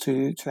occurrence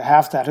to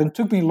have that. And it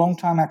took me a long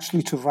time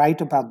actually to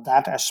write about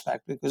that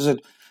aspect because it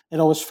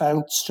always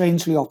felt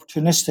strangely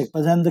opportunistic.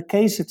 But then the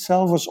case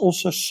itself was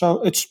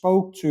also it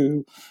spoke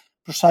to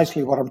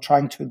precisely what I'm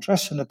trying to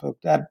address in the book,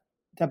 that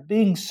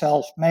being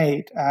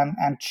self-made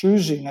and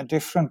choosing a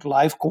different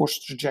life course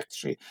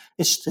trajectory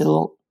is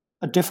still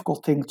a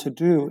difficult thing to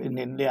do in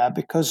India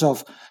because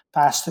of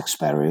past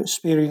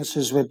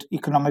experiences with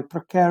economic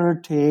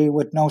precarity,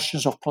 with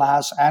notions of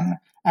class and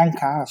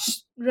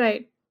caste.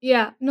 Right.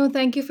 Yeah. No,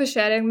 thank you for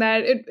sharing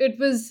that. It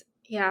was,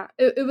 yeah,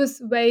 it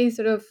was very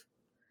sort of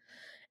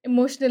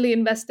emotionally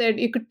invested.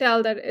 You could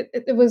tell that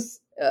it was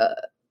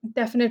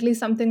definitely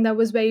something that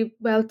was very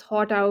well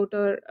thought out,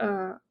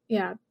 or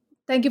yeah.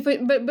 Thank you for,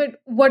 but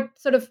what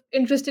sort of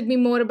interested me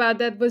more about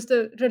that was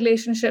the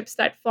relationships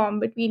that form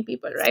between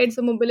people, right?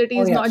 So mobility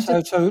is not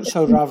just.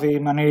 So Ravi,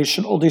 Manish,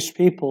 and all these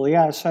people,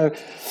 yeah. So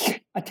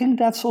I think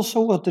that's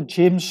also what the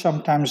gym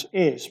sometimes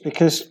is,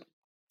 because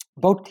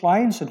both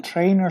clients and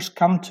trainers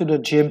come to the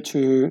gym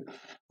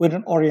with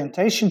an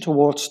orientation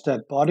towards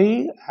their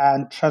body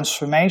and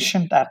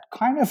transformation that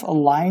kind of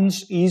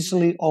aligns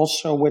easily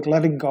also with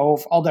letting go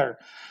of other,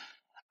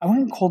 I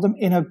wouldn't call them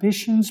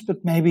inhibitions,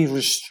 but maybe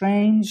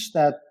restraints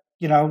that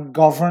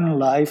govern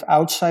life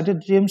outside the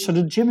gym. So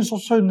the gym is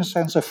also, in a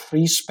sense, a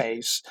free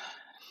space.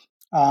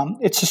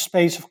 It's a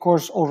space, of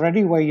course,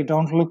 already where you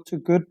don't look too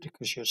good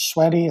because you're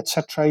sweaty,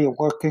 etc. You're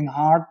working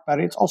hard,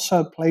 but it's also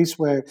a place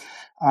where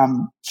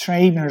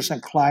trainers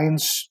and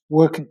clients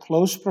work in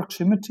close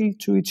proximity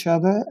to each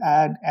other,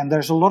 and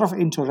there's a lot of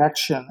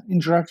interaction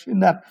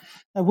that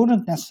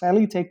wouldn't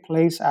necessarily take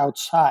place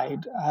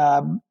outside.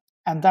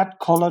 And that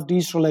colored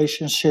these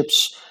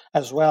relationships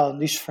as well,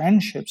 and these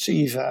friendships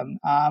even.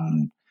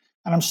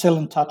 And I'm still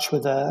in touch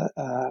with the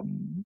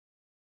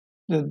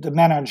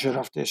manager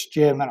of this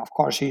gym, and of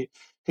course he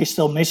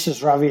still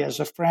misses Ravi as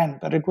a friend.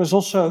 But it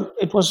was a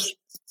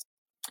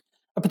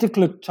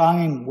particular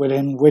time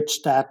within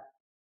which that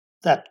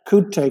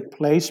could take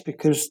place,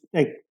 because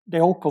they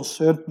all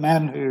concerned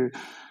men who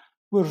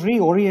were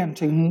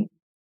reorienting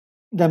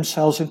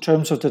themselves in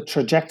terms of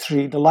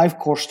the life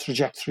course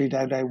trajectory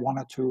that they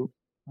wanted to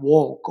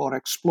walk or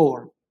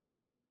explore.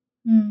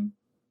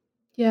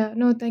 Yeah,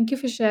 no, thank you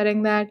for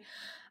sharing that.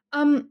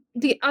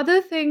 The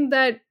other thing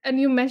that, and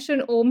you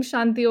mentioned Om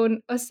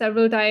Shanti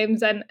several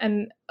times,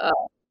 and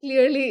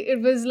clearly it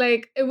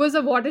was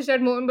a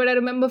watershed moment. But I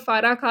remember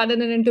Farah Khan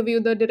in an interview,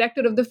 the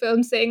director of the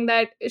film, saying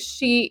that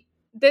she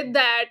did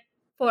that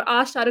for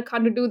asked Shah Rukh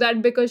Khan to do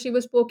that because she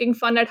was poking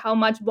fun at how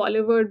much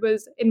Bollywood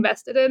was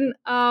invested in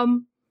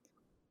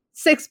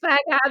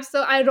six-pack abs.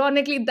 So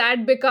ironically,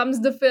 that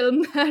becomes the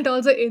film that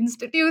also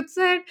institutes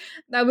it.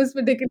 That was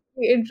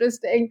particularly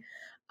interesting.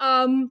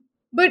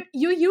 But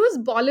you use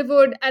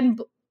Bollywood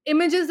and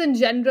images in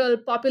general,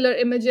 popular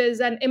images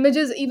and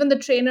images even the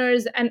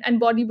trainers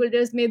and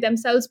bodybuilders may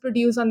themselves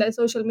produce on their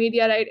social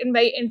media, right, in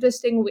very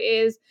interesting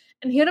ways.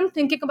 And here I'm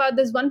thinking about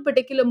this one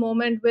particular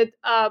moment with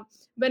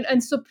when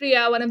and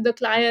Supriya, one of the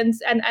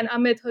clients, and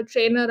Amit, her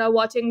trainer, are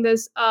watching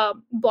this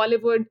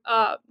Bollywood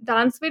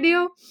dance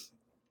video.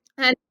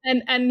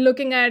 And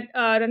looking at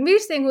Ranveer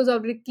Singh, who's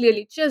already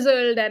clearly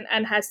chiseled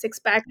and has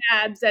six-pack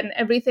abs and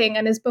everything,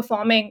 and is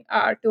performing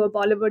to a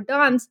Bollywood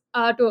dance,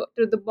 to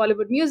the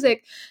Bollywood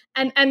music,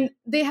 and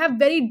they have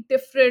very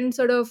different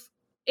sort of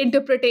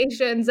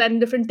interpretations and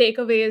different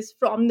takeaways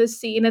from the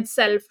scene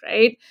itself,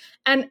 right?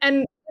 And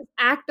this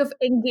act of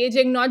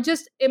engaging not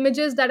just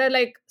images that are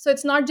like, so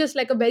it's not just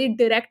like a very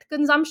direct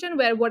consumption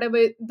where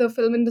whatever the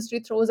film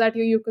industry throws at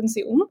you, you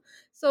consume.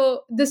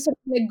 So this sort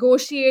of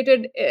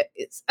negotiated,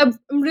 I'm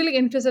really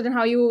interested in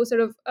how you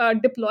sort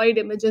of deployed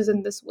images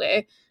in this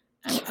way.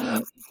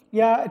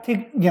 Yeah, I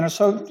think,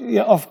 so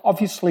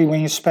obviously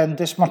when you spend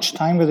this much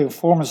time with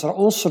informers, there are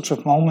all sorts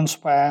of moments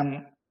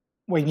when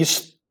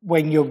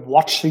you're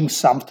watching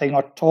something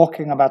or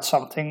talking about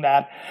something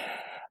that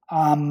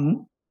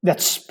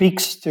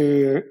speaks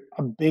to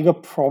a bigger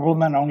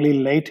problem, and only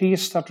later you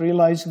start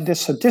realizing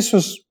this. So this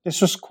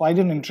was quite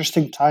an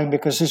interesting time,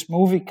 because this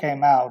movie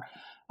came out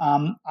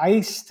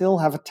I still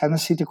have a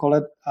tendency to call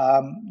it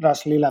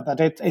Ras Leela, but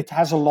it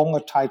has a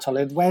longer title.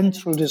 It went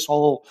through this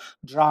whole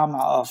drama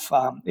of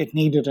it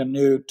needed a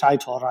new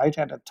title, right,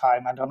 at the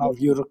time. I don't know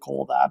if you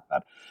recall that,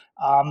 but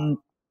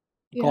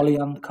Yeah.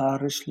 Kalyan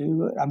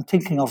Karislu. I'm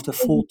thinking of the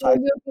full It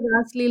title. was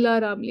Ras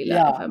Leela, Ram Leela, if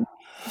Yeah. I'm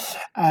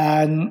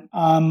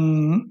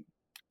And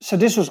so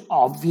this was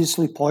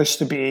obviously poised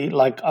to be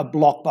like a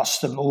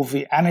blockbuster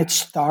movie, and it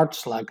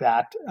starts like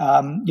that.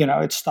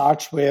 It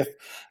starts with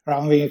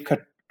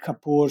Ranveer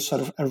Kapoor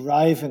sort of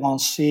arriving on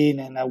scene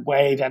in a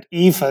way that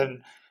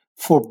even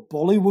for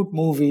Bollywood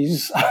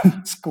movies,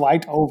 it's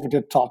quite over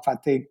the top. I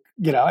think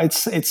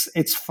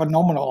it's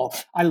phenomenal.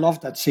 I love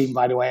that scene,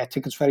 by the way. I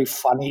think it's very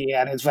funny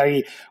and it's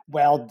very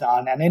well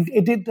done, and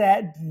it did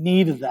that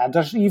needed that.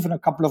 There's even a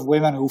couple of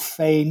women who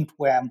faint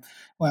when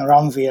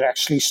Ranveer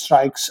actually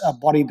strikes a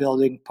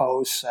bodybuilding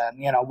pose, and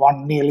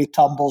one nearly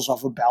tumbles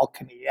off a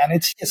balcony, and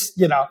it's just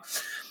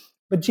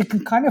But you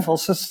can kind of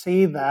also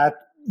see that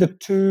the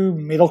two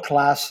middle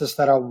classes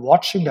that are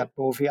watching that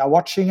movie are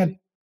watching a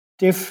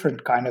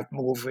different kind of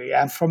movie,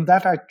 and from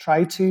that I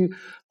try to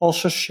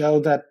also show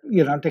that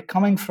they're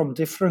coming from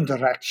different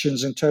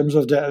directions in terms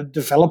of the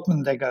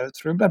development they go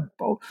through, but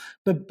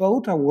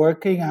both are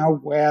working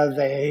out where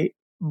they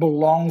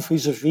belong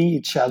vis-a-vis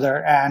each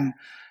other, and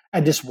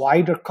this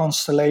wider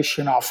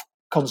constellation of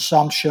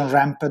consumption,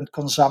 rampant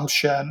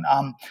consumption,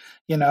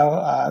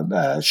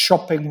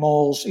 shopping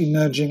malls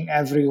emerging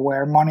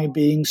everywhere, money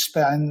being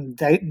spent,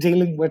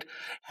 dealing with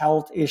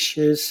health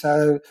issues.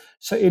 So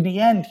in the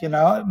end,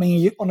 I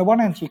mean, on the one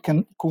hand, you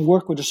can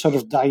work with a sort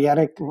of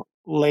dyadic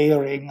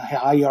layering,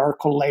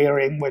 hierarchical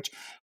layering, which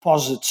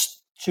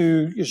posits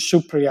two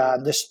Supriya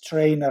and this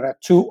trainer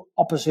at two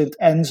opposite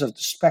ends of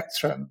the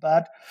spectrum,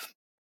 but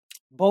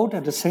both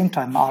at the same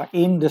time are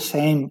in the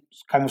same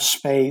kind of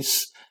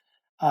space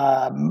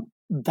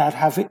that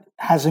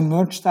has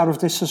emerged out of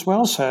this as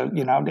well. So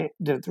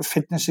the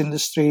fitness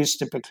industry is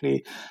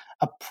typically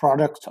a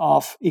product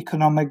of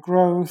economic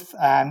growth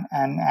and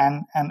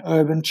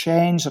urban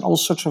change and all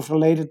sorts of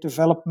related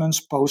developments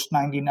post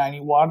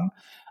 1991,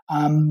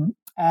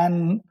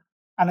 and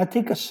I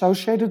think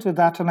associated with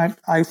that, and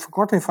I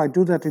forgot if I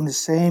do that in the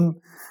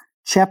same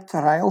chapter,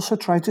 I also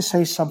try to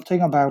say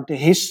something about the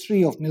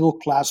history of middle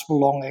class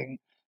belonging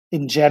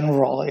in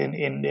general in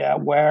India,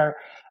 where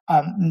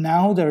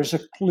now there's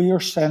a clear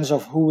sense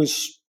of who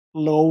is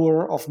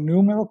lower of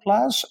new middle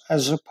class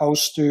as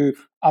opposed to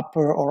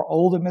upper or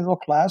older middle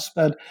class.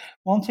 But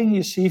one thing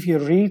you see if you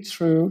read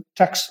through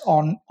texts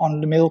on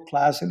the middle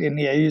class in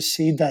India, you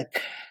see that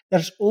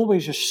there's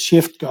always a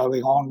shift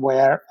going on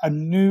where a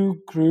new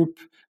group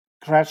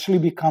gradually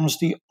becomes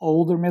the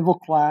older middle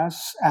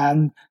class,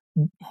 and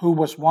who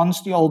was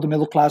once the older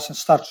middle class and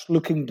starts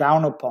looking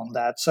down upon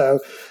that. So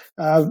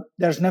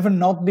there's never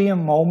not been a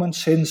moment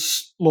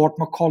since Lord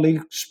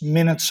Macaulay's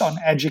Minutes on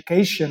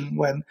Education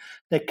when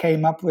they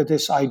came up with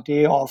this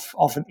idea of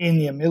an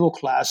Indian middle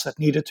class that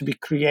needed to be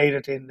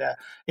created in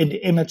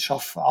the image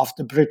of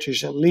the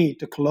British elite,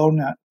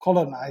 the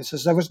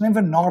colonizers. There was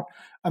never not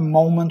a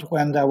moment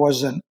when there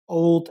was an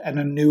old and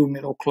a new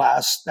middle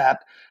class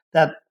that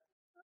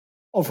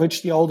of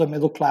which the older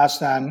middle class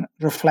then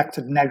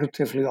reflected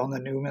negatively on the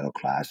new middle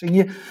class. And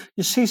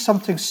you see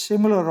something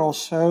similar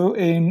also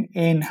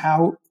in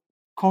how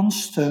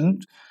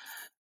constant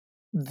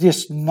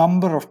this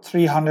number of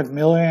 300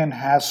 million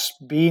has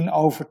been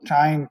over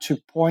time, to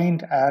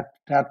point at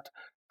that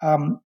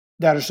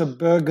there is a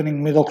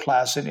burgeoning middle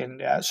class in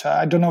India. So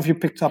I don't know if you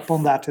picked up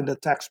on that in the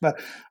text, but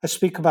I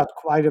speak about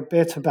quite a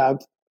bit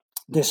about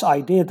this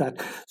idea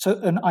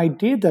an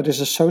idea that is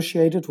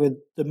associated with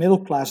the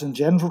middle class in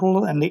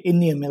general and the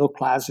Indian middle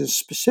class is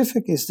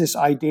specific is this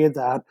idea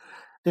that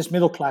this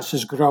middle class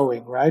is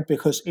growing, right?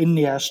 Because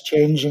India is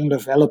changing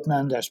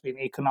development, there's been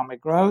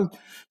economic growth.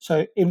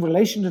 So in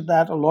relation to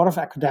that, a lot of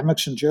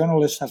academics and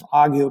journalists have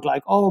argued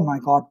like, oh my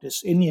God,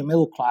 this Indian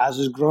middle class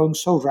is growing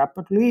so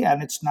rapidly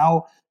and it's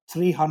now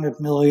 300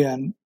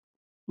 million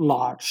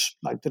large,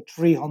 like the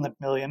 300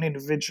 million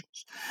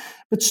individuals.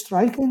 But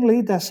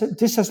strikingly, this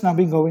has now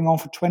been going on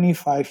for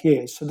 25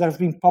 years. So there have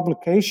been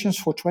publications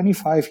for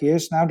 25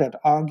 years now that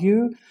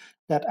argue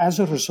that as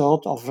a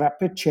result of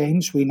rapid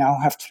change, we now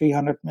have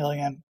 300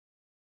 million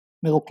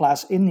middle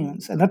class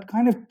Indians. And that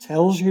kind of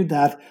tells you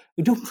that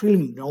we don't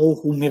really know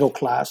who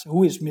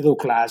is middle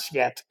class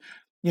yet.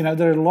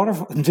 There are a lot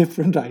of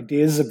different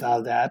ideas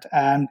about that.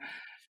 And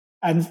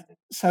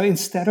so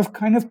instead of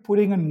kind of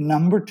putting a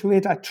number to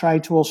it, I try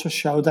to also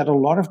show that a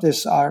lot of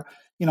this are,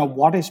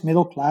 what is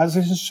middle class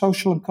is a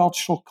social and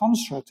cultural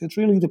construct. It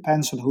really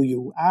depends on who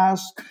you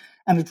ask.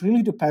 And it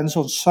really depends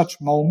on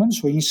such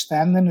moments when you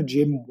stand in a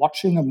gym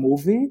watching a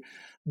movie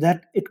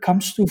that it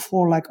comes to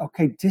for like,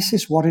 okay, this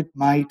is what it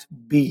might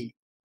be.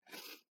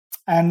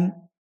 And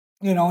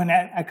in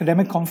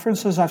academic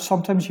conferences, I've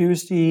sometimes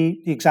used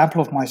the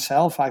example of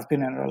myself. I've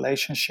been in a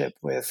relationship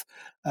with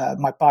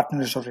my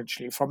partner is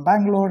originally from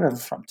Bangalore and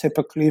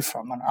typically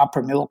from an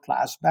upper middle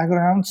class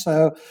background.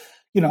 So,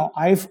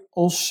 I've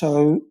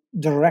also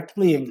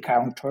directly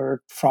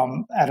encountered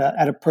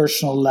at a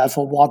personal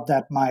level what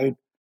that might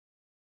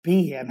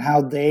be and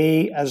how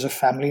they, as a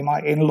family,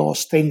 my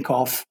in-laws, think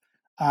of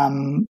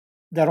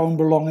their own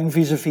belonging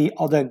vis-a-vis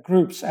other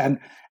groups. And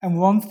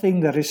one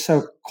thing that is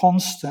so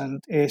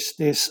constant is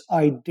this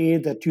idea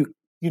that you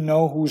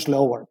know who's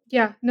lower.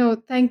 Yeah, no,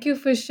 thank you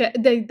for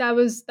that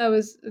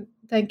was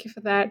thank you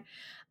for that.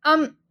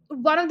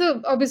 One of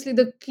the obviously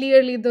the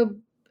clearly the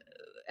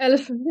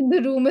elephant in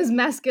the room is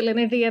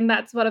masculinity, and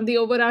that's one of the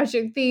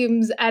overarching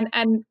themes, and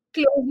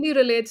closely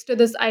relates to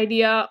this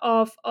idea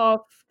of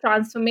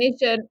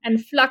transformation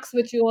and flux,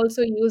 which you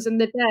also use in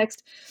the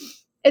text.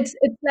 It's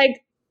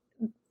like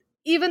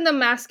even the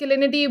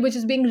masculinity which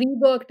is being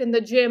reworked in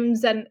the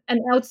gyms and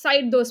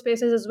outside those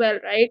spaces as well,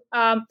 right?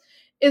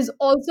 Is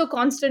also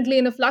constantly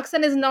in a flux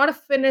and is not a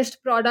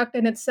finished product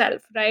in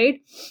itself,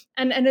 right?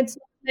 And it's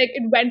like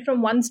it went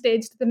from one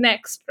stage to the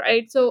next,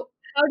 right? So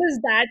how does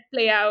that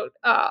play out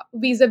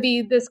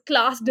vis-a-vis this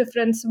class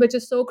difference, which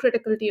is so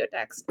critical to your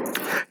text?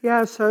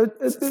 Yeah, so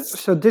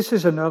this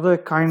is another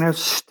kind of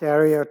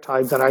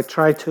stereotype that I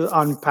try to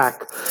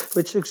unpack,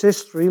 which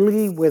exists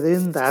really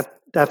within that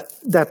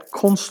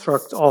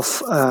construct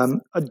of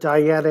a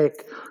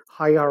dyadic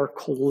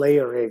hierarchical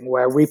layering,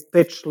 where we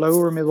pitch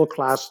lower middle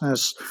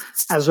classness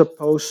as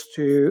opposed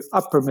to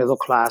upper middle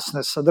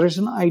classness. So there is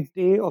an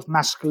idea of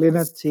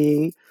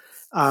masculinity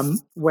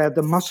where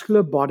the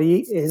muscular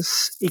body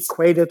is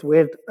equated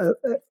with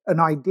an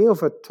idea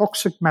of a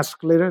toxic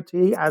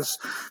masculinity, as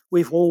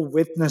we've all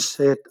witnessed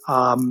it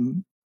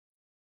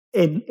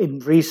in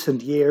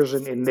recent years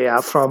in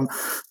India, from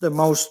the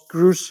most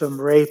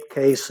gruesome rape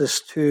cases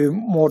to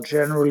more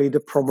generally the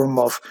problem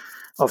of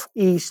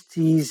ease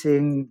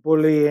teasing,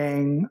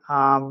 bullying,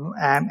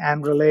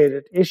 and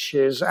related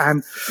issues.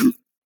 And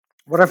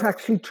what I've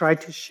actually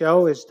tried to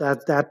show is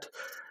that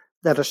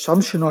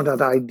assumption or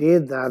that idea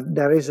that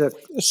there is a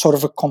sort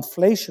of a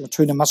conflation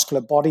between the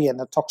muscular body and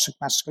the toxic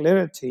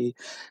masculinity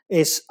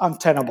is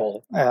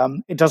untenable.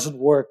 It doesn't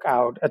work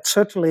out. And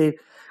certainly,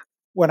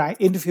 when I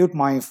interviewed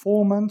my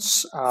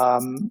informants,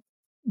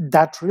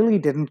 that really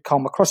didn't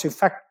come across. In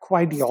fact,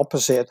 quite the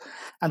opposite.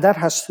 And that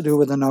has to do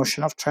with the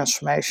notion of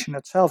transformation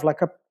itself.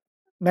 Like I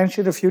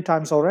mentioned a few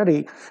times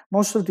already,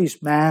 most of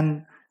these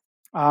men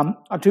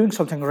are doing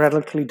something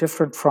radically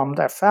different from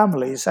their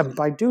families. And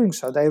by doing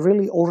so, they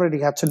really already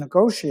had to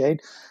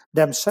negotiate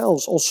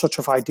themselves all sorts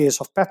of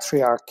ideas of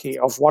patriarchy,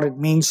 of what it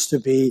means to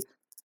be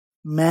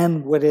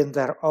men within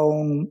their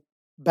own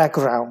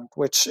background,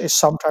 which is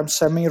sometimes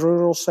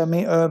semi-rural,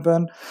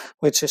 semi-urban,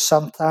 which is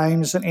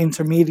sometimes an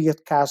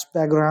intermediate caste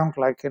background,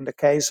 like in the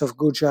case of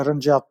Gujar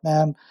and Jat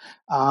men.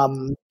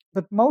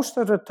 But most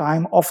of the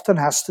time often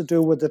has to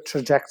do with the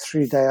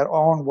trajectory they're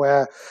on,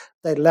 where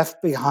they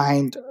left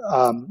behind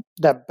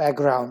their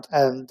background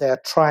and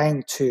they're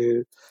trying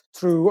to,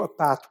 through a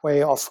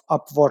pathway of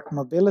upward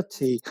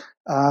mobility,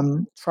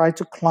 try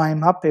to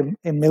climb up in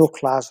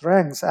middle-class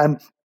ranks.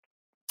 And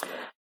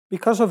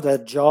because of their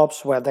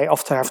jobs, where they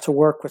often have to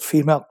work with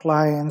female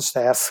clients,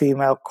 they have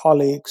female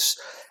colleagues,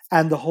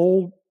 and the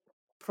whole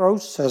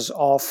process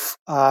of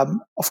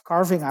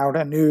carving out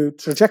a new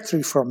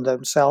trajectory from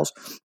themselves,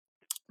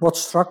 what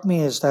struck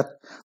me is that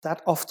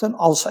often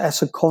also,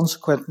 as a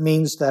consequence,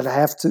 means that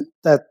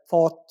that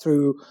thought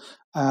through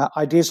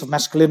ideas of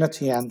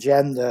masculinity and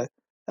gender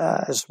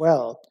as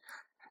well.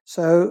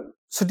 So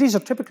these are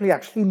typically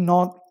actually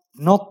not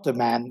the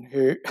men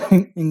who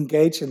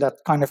engage in that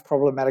kind of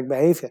problematic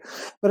behavior.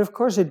 But of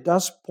course, it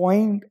does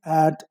point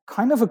at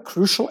kind of a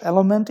crucial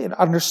element in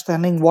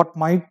understanding what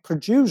might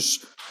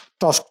produce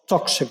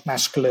toxic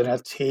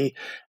masculinity.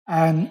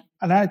 And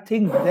I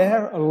think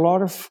there a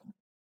lot of,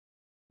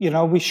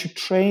 we should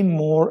train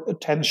more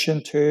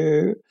attention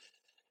to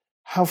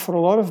how for a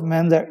lot of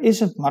men there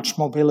isn't much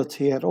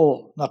mobility at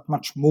all, not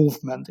much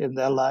movement in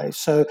their lives.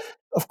 So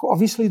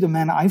obviously the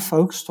men I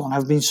focused on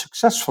have been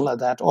successful at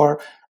that,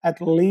 or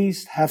at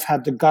least have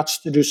had the guts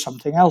to do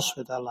something else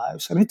with their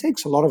lives. And it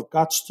takes a lot of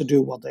guts to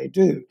do what they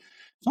do.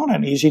 It's not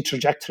an easy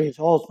trajectory at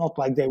all. It's not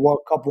like they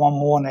woke up one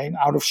morning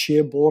out of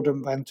sheer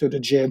boredom, went to the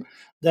gym,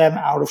 then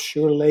out of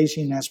sheer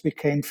laziness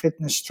became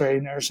fitness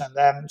trainers, and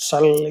then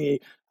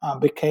suddenly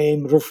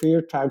became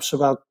revered types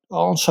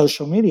on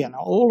social media. Now,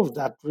 all of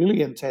that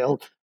really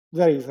entailed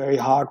very, very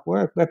hard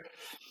work. But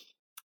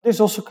this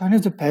also kind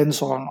of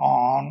depends on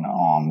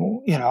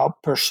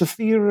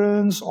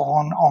perseverance,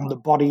 on the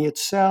body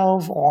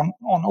itself, on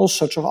all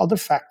sorts of other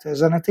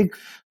factors. And I think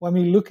when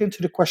we look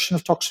into the question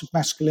of toxic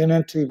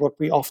masculinity, what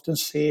we often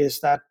see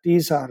is that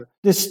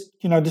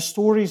the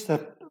stories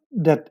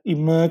that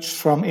emerge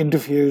from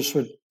interviews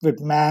with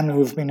men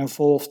who've been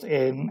involved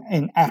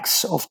in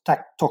acts of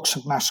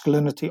toxic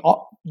masculinity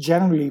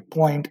generally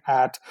point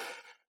at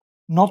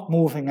not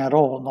moving at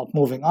all, not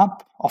moving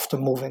up, often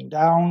moving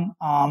down,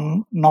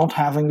 not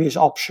having these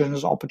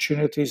options,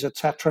 opportunities,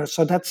 etc.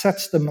 So that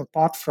sets them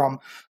apart from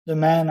the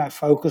men I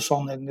focus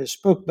on in this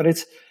book. But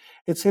it's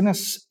in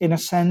a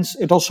sense,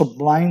 it also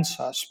blinds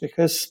us,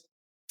 because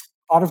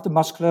part of the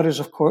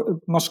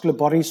muscular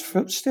body is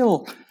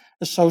still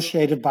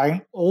associated by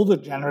an older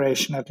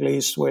generation, at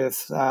least,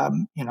 with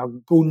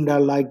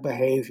Gunda-like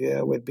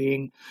behavior, with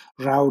being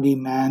rowdy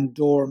man,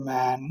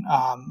 doorman,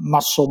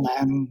 muscle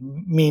man,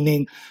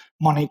 meaning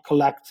money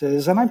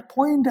collectors. And I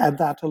point at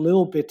that a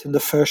little bit in the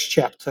first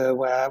chapter,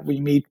 where we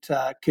meet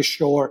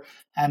Kishore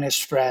and his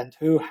friend,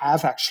 who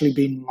have actually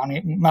been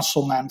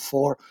muscle men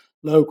for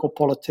local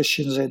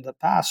politicians in the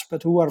past,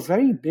 but who are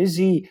very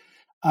busy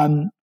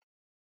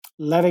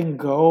letting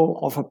go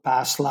of a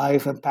past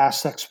life and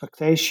past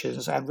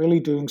expectations and really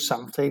doing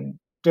something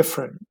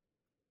different.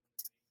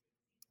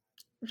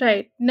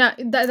 Right. Now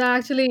that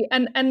actually,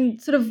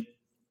 and sort of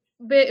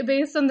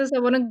based on this, I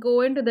want to go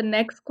into the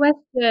next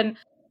question,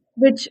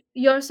 which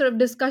your sort of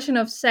discussion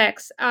of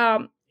sex.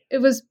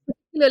 It was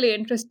particularly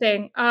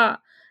interesting.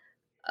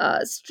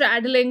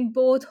 Straddling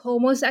both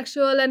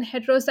homosexual and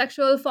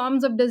heterosexual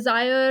forms of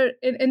desire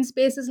in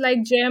spaces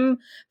like gym,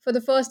 for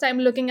the first time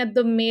looking at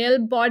the male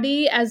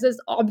body as this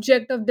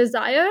object of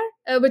desire,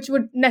 which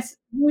would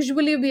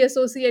usually be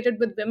associated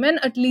with women,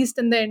 at least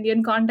in the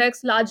Indian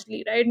context,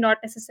 largely, right? Not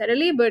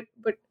necessarily, but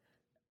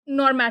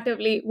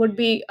normatively would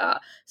be,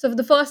 so for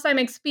the first time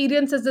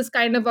experiences this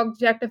kind of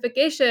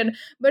objectification,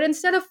 but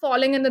instead of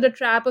falling into the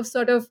trap of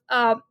sort of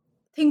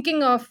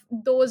thinking of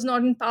those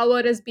not in power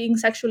as being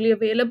sexually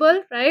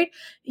available, right?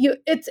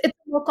 It's a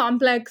more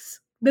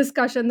complex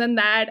discussion than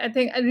that. I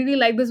think I really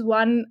like this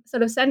one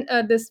sort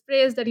of this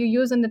phrase that you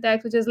use in the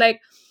text, which is like,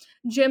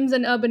 gyms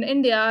in urban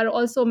India are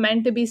also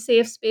meant to be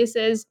safe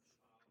spaces,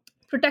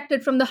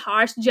 protected from the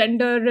harsh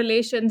gender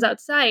relations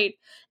outside.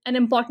 An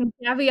important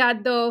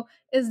caveat, though,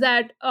 is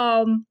that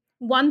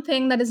one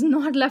thing that is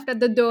not left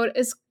at the door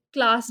is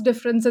class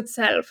difference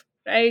itself,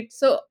 right?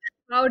 So,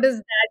 how does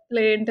that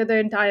play into the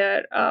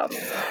entire?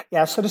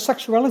 Yeah, so the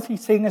sexuality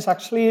thing is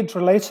actually, it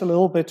relates a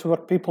little bit to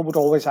what people would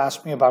always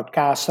ask me about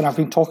caste. And I've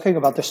been talking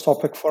about this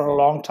topic for a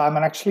long time.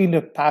 And actually, in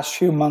the past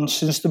few months,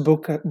 since the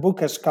book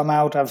has come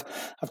out, I've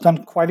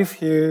done quite a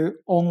few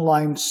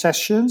online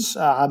sessions.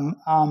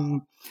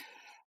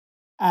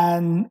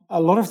 And a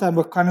lot of them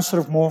were kind of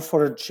sort of more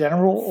for a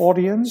general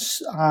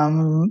audience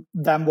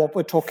than what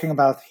we're talking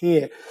about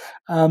here.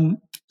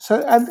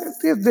 So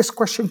this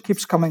question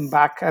keeps coming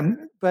back,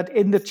 but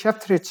in the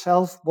chapter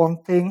itself,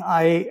 one thing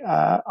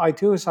I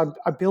do is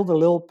I build a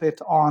little bit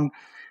on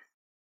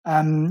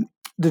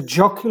the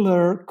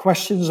jocular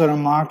questions and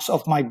remarks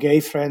of my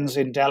gay friends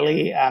in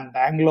Delhi and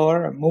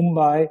Bangalore and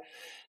Mumbai,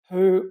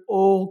 who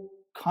all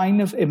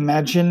kind of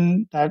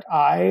imagine that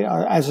I,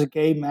 as a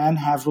gay man,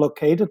 have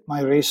located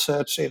my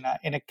research in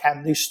a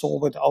candy store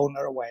with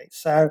owner away.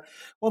 So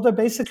what they're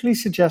basically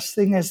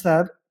suggesting is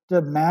that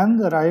the men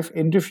that I've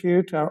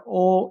interviewed are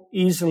all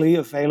easily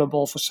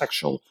available for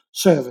sexual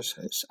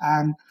services.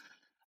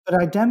 But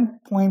I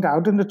then point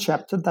out in the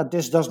chapter that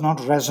this does not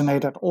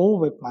resonate at all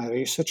with my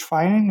research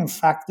finding. In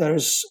fact,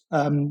 there's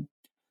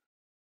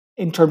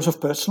in terms of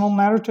personal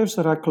narratives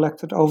that I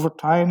collected over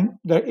time,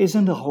 there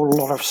isn't a whole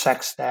lot of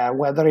sex there.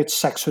 Whether it's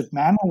sex with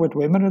men or with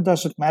women, it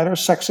doesn't matter.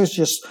 Sex is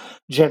just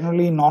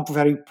generally not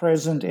very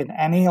present in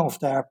any of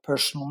their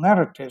personal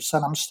narratives.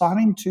 And I'm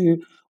starting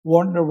to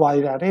wonder why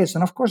that is.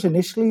 And of course,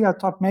 initially I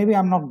thought maybe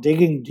I'm not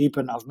digging deep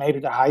enough. Maybe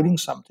they're hiding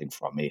something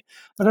from me.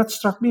 But that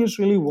struck me as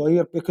really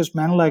weird, because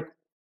men like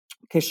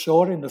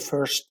Kishore in the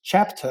first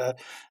chapter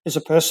is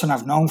a person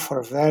I've known for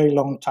a very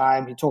long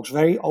time. He talks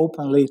very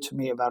openly to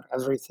me about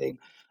everything.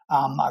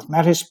 I've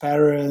met his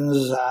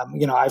parents.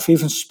 I've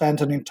even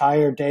spent an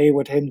entire day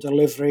with him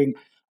delivering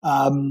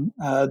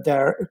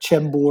their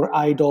Chembur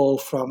idol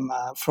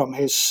from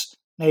his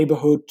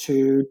neighborhood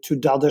to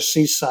Dadar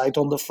seaside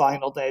on the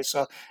final day.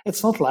 So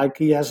it's not like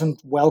he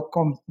hasn't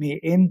welcomed me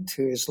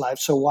into his life.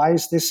 So why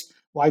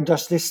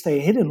does this stay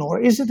hidden? Or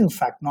is it in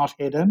fact not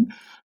hidden?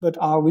 But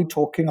are we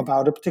talking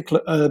about a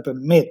particular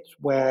urban myth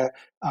where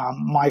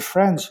my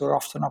friends, who are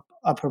often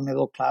upper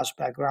middle class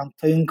background,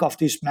 think of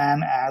these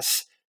men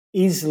as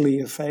easily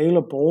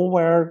available,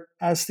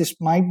 whereas this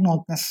might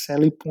not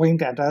necessarily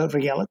point at a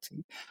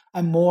reality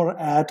and more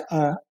at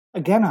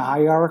again a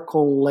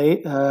hierarchical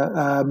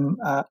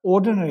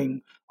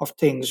ordering of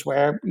things,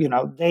 where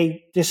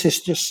this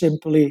is just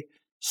simply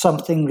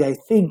something they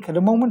think. At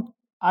the moment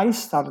I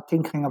started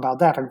thinking about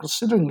that and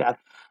considering that,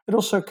 it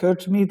also occurred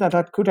to me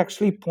that could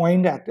actually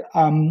point at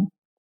a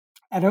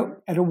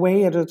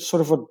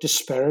sort of a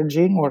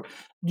disparaging or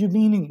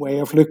demeaning way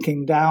of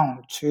looking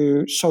down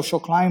to social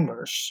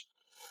climbers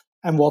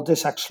and what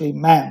this actually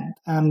meant.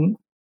 And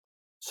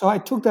so I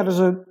took that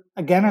as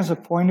a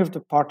point of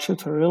departure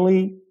to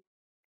really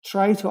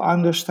try to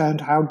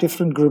understand how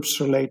different groups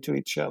relate to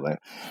each other.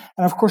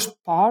 And of course,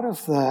 part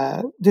of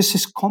this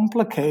is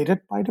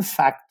complicated by the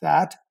fact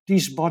that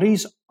these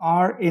bodies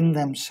are in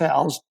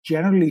themselves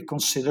generally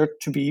considered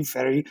to be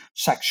very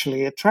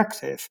sexually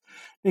attractive,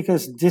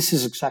 because this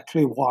is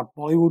exactly what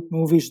Bollywood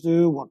movies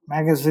do, what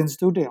magazines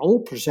do. They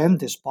all present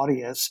this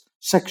body as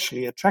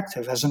sexually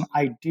attractive, as an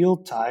ideal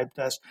type.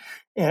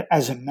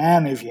 As a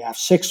man, if you have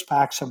six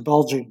packs and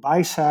bulging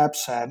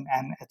biceps and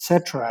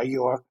etc.,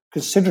 you're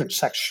considered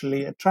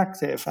sexually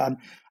attractive.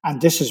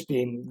 And this has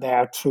been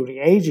there through the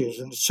ages,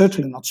 and it's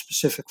certainly not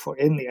specific for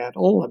India at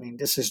all. I mean,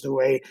 this is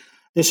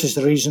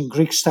the reason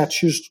Greek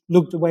statues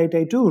look the way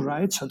they do,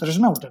 right? So there's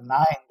no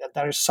denying that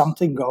there is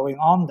something going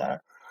on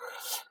there.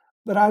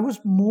 But I was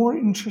more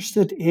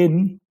interested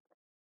in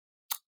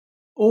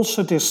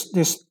also this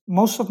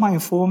most of my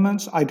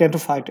informants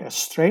identified as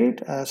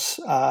straight, as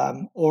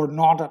or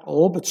not at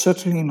all, but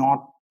certainly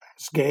not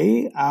as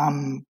gay.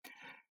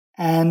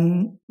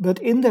 But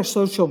in their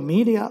social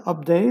media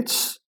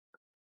updates,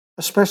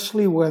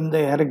 especially when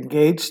they had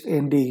engaged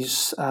in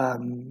these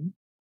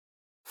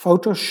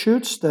photo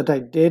shoots that I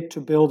did to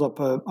build up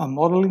a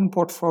modeling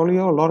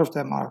portfolio, a lot of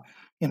them are,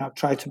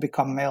 try to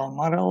become male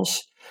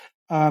models.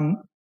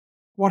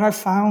 What I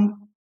found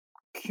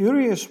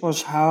curious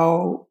was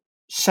how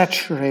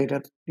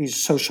saturated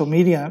these social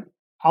media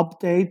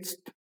updates,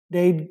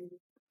 they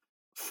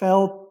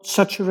felt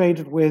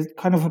saturated with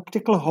kind of a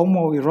particular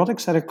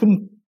homoerotics that I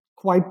couldn't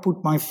quite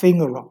put my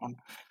finger on.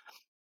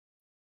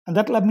 And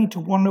that led me to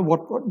wonder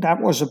what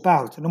that was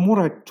about. And the more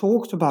I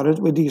talked about it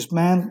with these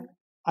men,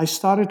 I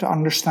started to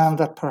understand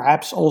that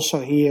perhaps also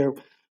here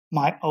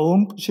my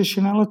own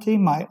positionality,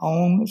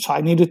 so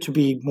I needed to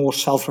be more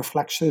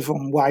self-reflexive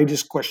on why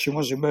this question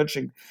was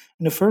emerging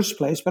in the first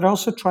place, but I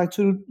also tried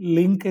to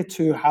link it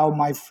to how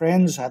my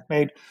friends had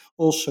made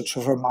all sorts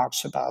of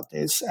remarks about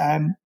this,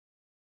 and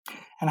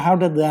how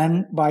that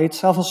then by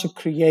itself also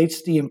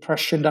creates the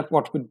impression that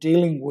what we're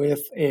dealing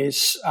with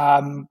is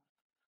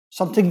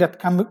something that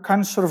can be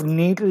kind of sort of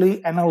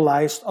neatly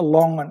analyzed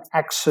along an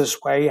axis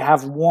where you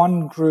have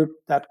one group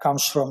that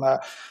comes from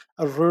a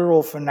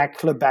rural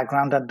vernacular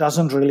background that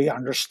doesn't really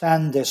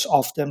understand this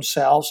of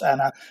themselves, and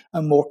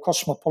a more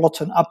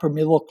cosmopolitan upper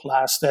middle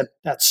class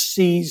that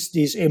sees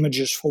these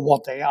images for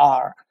what they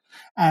are.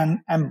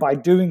 And by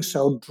doing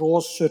so,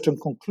 draws certain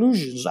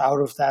conclusions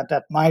out of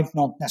that might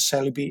not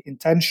necessarily be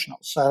intentional.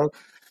 So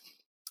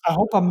I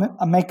hope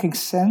I'm making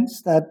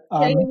sense that.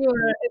 Yeah, you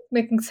are. It's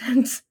making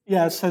sense.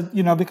 Yeah, so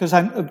because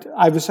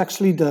I was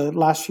actually the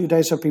last few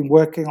days I've been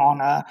working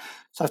on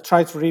so I've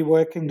tried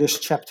reworking this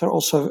chapter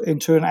also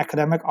into an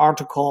academic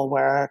article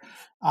where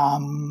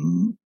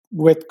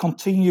with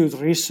continued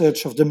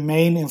research of the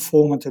main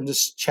informant in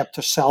this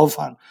chapter,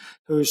 Salvan,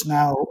 who is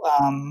now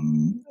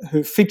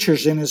who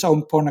features in his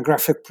own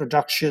pornographic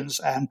productions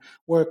and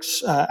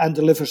works and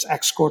delivers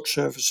escort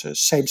services,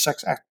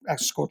 same-sex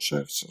escort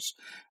services.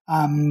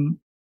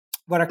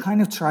 But I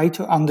kind of try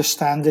to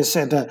understand this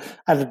at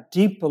a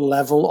deeper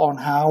level on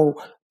how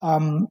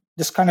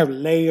this kind of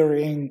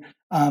layering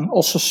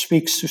also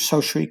speaks to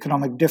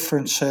socioeconomic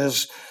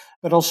differences,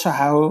 but also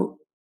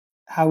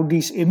how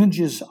these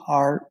images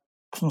are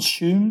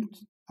consumed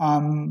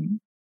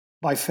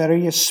by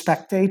various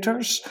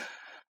spectators,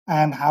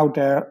 and how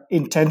their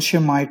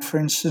intention might, for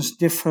instance,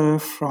 differ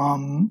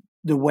from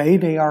the way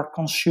they are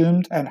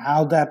consumed, and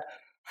how that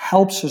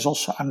helps us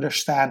also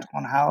understand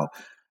on how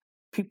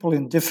people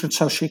in different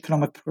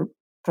socioeconomic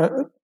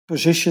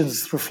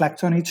positions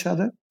reflect on each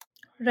other.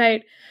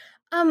 Right.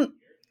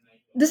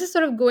 This is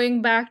sort of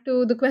going back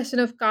to the question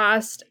of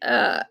caste,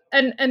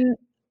 and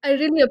I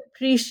really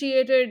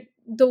appreciated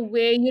the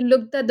way you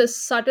looked at the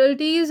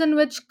subtleties in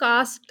which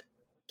caste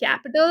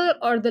capital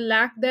or the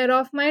lack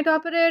thereof might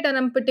operate. And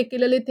I'm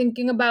particularly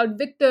thinking about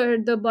Victor,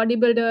 the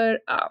bodybuilder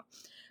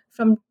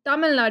from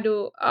Tamil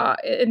Nadu,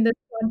 in this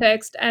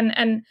context,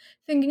 and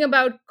thinking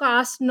about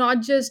caste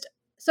not just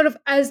sort of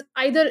as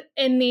either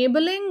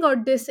enabling or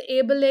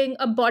disabling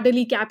a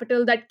bodily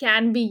capital that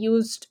can be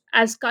used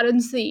as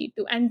currency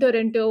to enter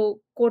into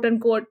quote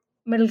unquote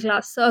middle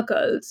class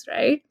circles,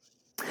 right?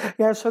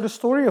 Yeah, so the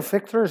story of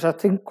Victor is, I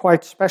think,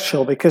 quite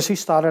special because he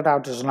started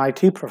out as an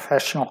IT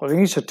professional. And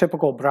he's a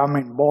typical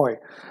Brahmin boy,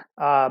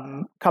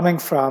 coming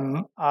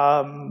from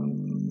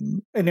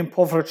an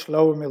impoverished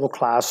lower middle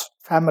class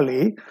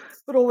family,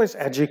 but always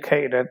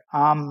educated.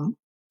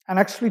 And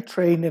actually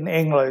trained in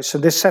English. So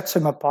this sets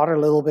him apart a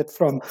little bit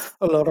from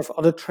a lot of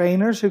other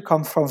trainers who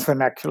come from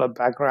vernacular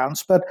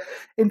backgrounds. But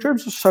in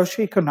terms of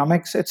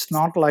socioeconomics, it's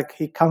not like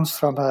he comes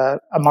from a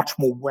much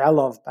more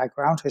well-off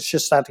background. It's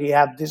just that he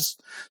had this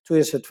to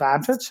his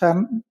advantage.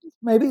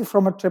 Maybe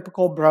from a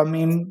typical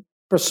Brahmin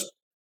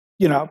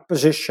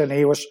position,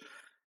 he was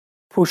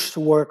pushed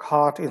to work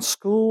hard in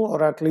school,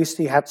 or at least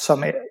he had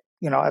some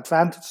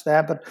advantage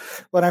there. But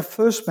when I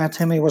first met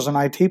him, he was an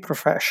IT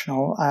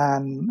professional,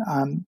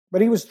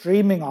 but he was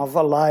dreaming of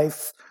a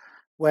life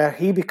where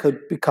he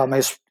could become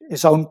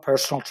his own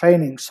personal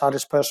training, start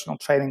his personal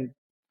training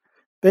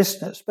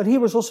business. But he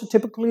was also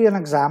typically an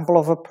example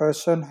of a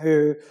person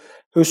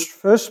whose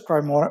first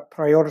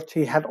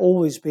priority had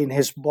always been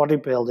his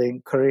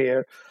bodybuilding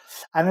career.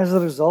 And as a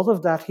result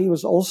of that, he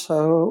was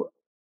also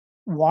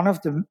one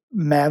of the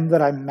men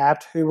that I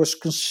met who was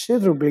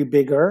considerably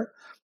bigger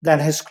than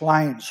his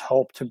clients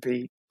hoped to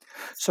be.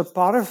 So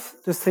part of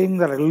the thing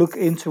that I looked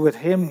into with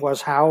him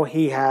was how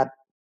he had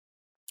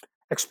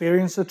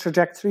experienced the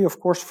trajectory, of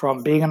course,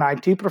 from being an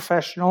IT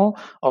professional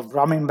of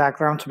drumming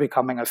background to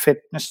becoming a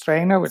fitness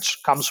trainer,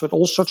 which comes with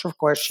all sorts of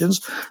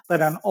questions, but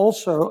then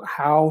also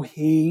how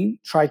he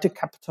tried to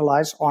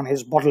capitalize on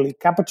his bodily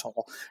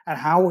capital and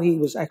how he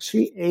was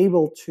actually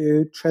able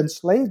to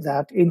translate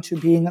that into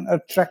being an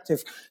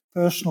attractive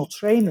personal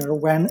trainer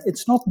when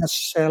it's not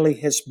necessarily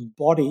his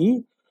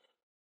body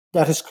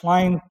that his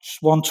clients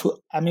want to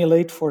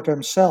emulate for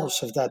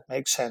themselves, if that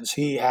makes sense.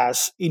 He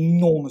has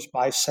enormous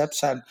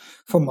biceps, and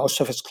for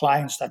most of his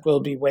clients, that will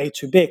be way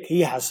too big.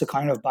 He has the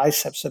kind of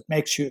biceps that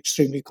makes you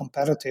extremely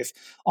competitive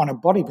on a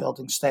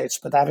bodybuilding stage,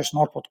 but that is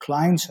not what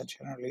clients are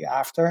generally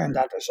after, and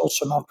that is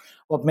also not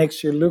what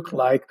makes you look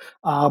like,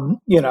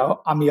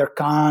 Amir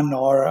Khan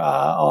or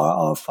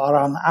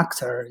Farhan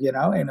Akhtar,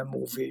 in a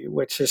movie,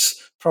 which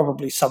is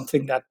probably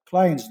something that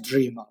clients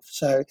dream of.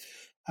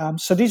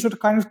 So these were the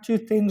kind of two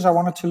things I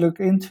wanted to look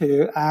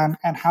into,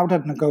 and how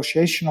that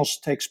negotiation also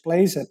takes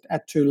place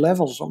at two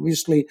levels.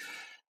 Obviously,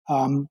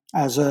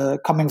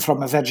 coming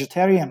from a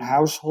vegetarian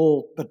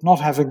household, but not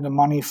having the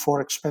money for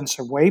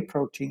expensive whey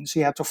proteins, he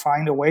had to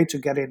find a way to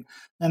get in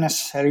the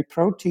necessary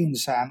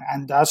proteins,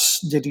 and thus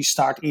did he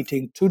start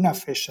eating tuna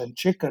fish and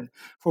chicken,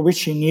 for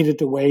which he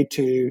needed a way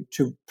to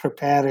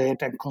prepare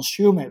it and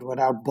consume it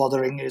without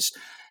bothering his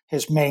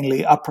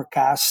mainly upper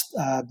caste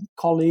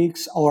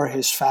colleagues or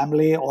his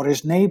family or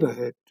his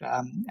neighborhood.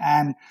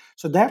 And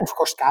so that, of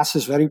course, caste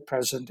is very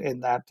present in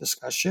that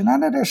discussion.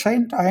 And at the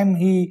same time,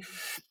 he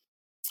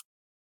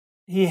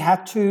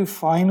had to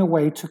find a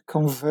way to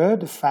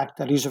convert the fact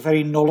that he's a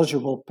very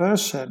knowledgeable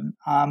person,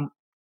 and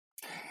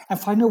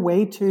find a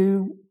way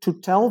to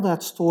tell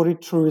that story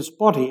through his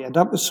body. And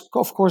that was,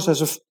 of course,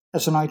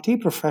 as an IT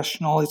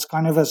professional, it's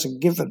kind of as a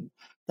given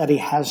that he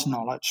has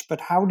knowledge.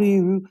 But how do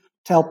you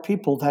tell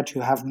people that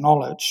you have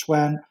knowledge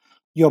when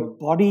your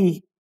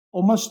body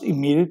almost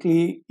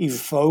immediately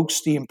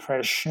evokes the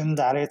impression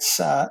that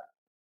it's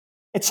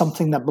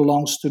something that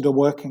belongs to the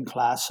working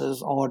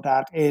classes, or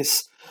that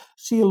is?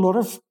 See, a lot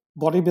of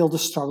bodybuilders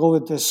struggle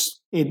with this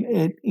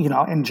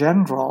in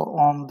general,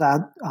 on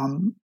that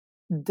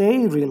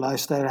they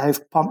realize they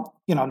have pumped,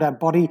 their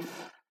body,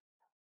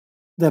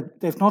 that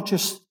they've not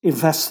just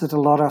invested a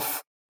lot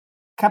of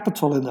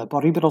capital in their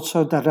body, but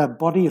also that their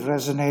body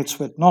resonates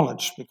with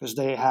knowledge, because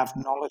they have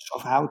knowledge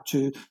of how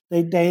to,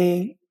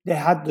 they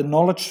had the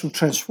knowledge to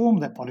transform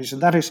their bodies.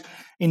 And that is,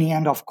 in the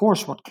end, of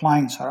course, what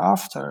clients are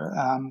after.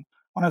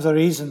 One of the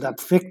reasons that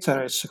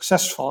Victor is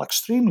successful,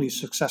 extremely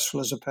successful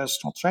as a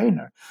personal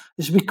trainer,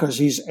 is because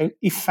he's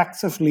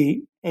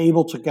effectively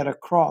able to get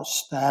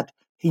across that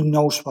he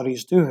knows what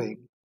he's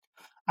doing.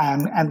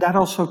 And that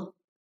also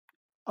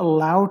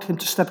allowed him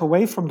to step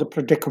away from the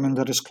predicament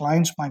that his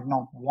clients might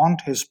not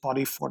want his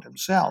body for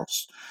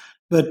themselves,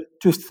 but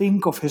to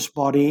think of his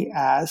body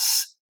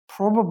as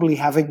probably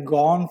having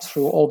gone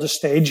through all the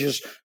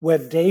stages where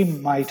they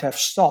might have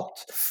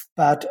stopped.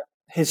 But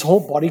his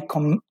whole body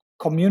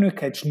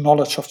communicates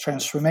knowledge of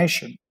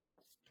transformation.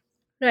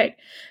 Right.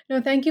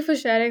 No, thank you for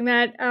sharing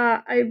that.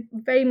 I'm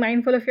very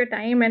mindful of your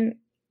time, and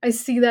I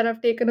see that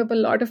I've taken up a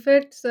lot of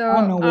it.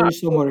 Oh, no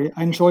worries, don't worry.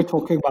 I enjoy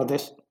talking about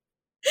this.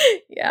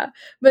 Yeah,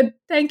 but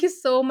thank you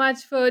so much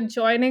for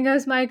joining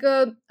us,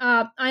 Michael.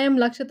 I am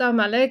Lakshita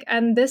Malik,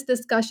 and this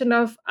discussion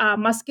of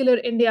muscular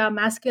India,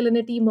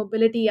 masculinity,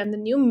 mobility, and the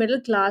new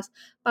middle class,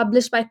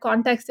 published by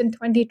Context in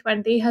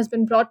 2020, has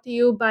been brought to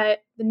you by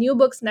the New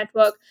Books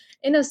Network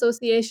in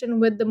association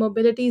with the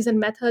Mobilities and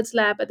Methods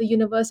Lab at the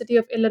University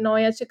of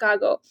Illinois at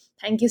Chicago.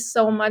 Thank you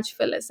so much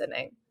for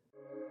listening.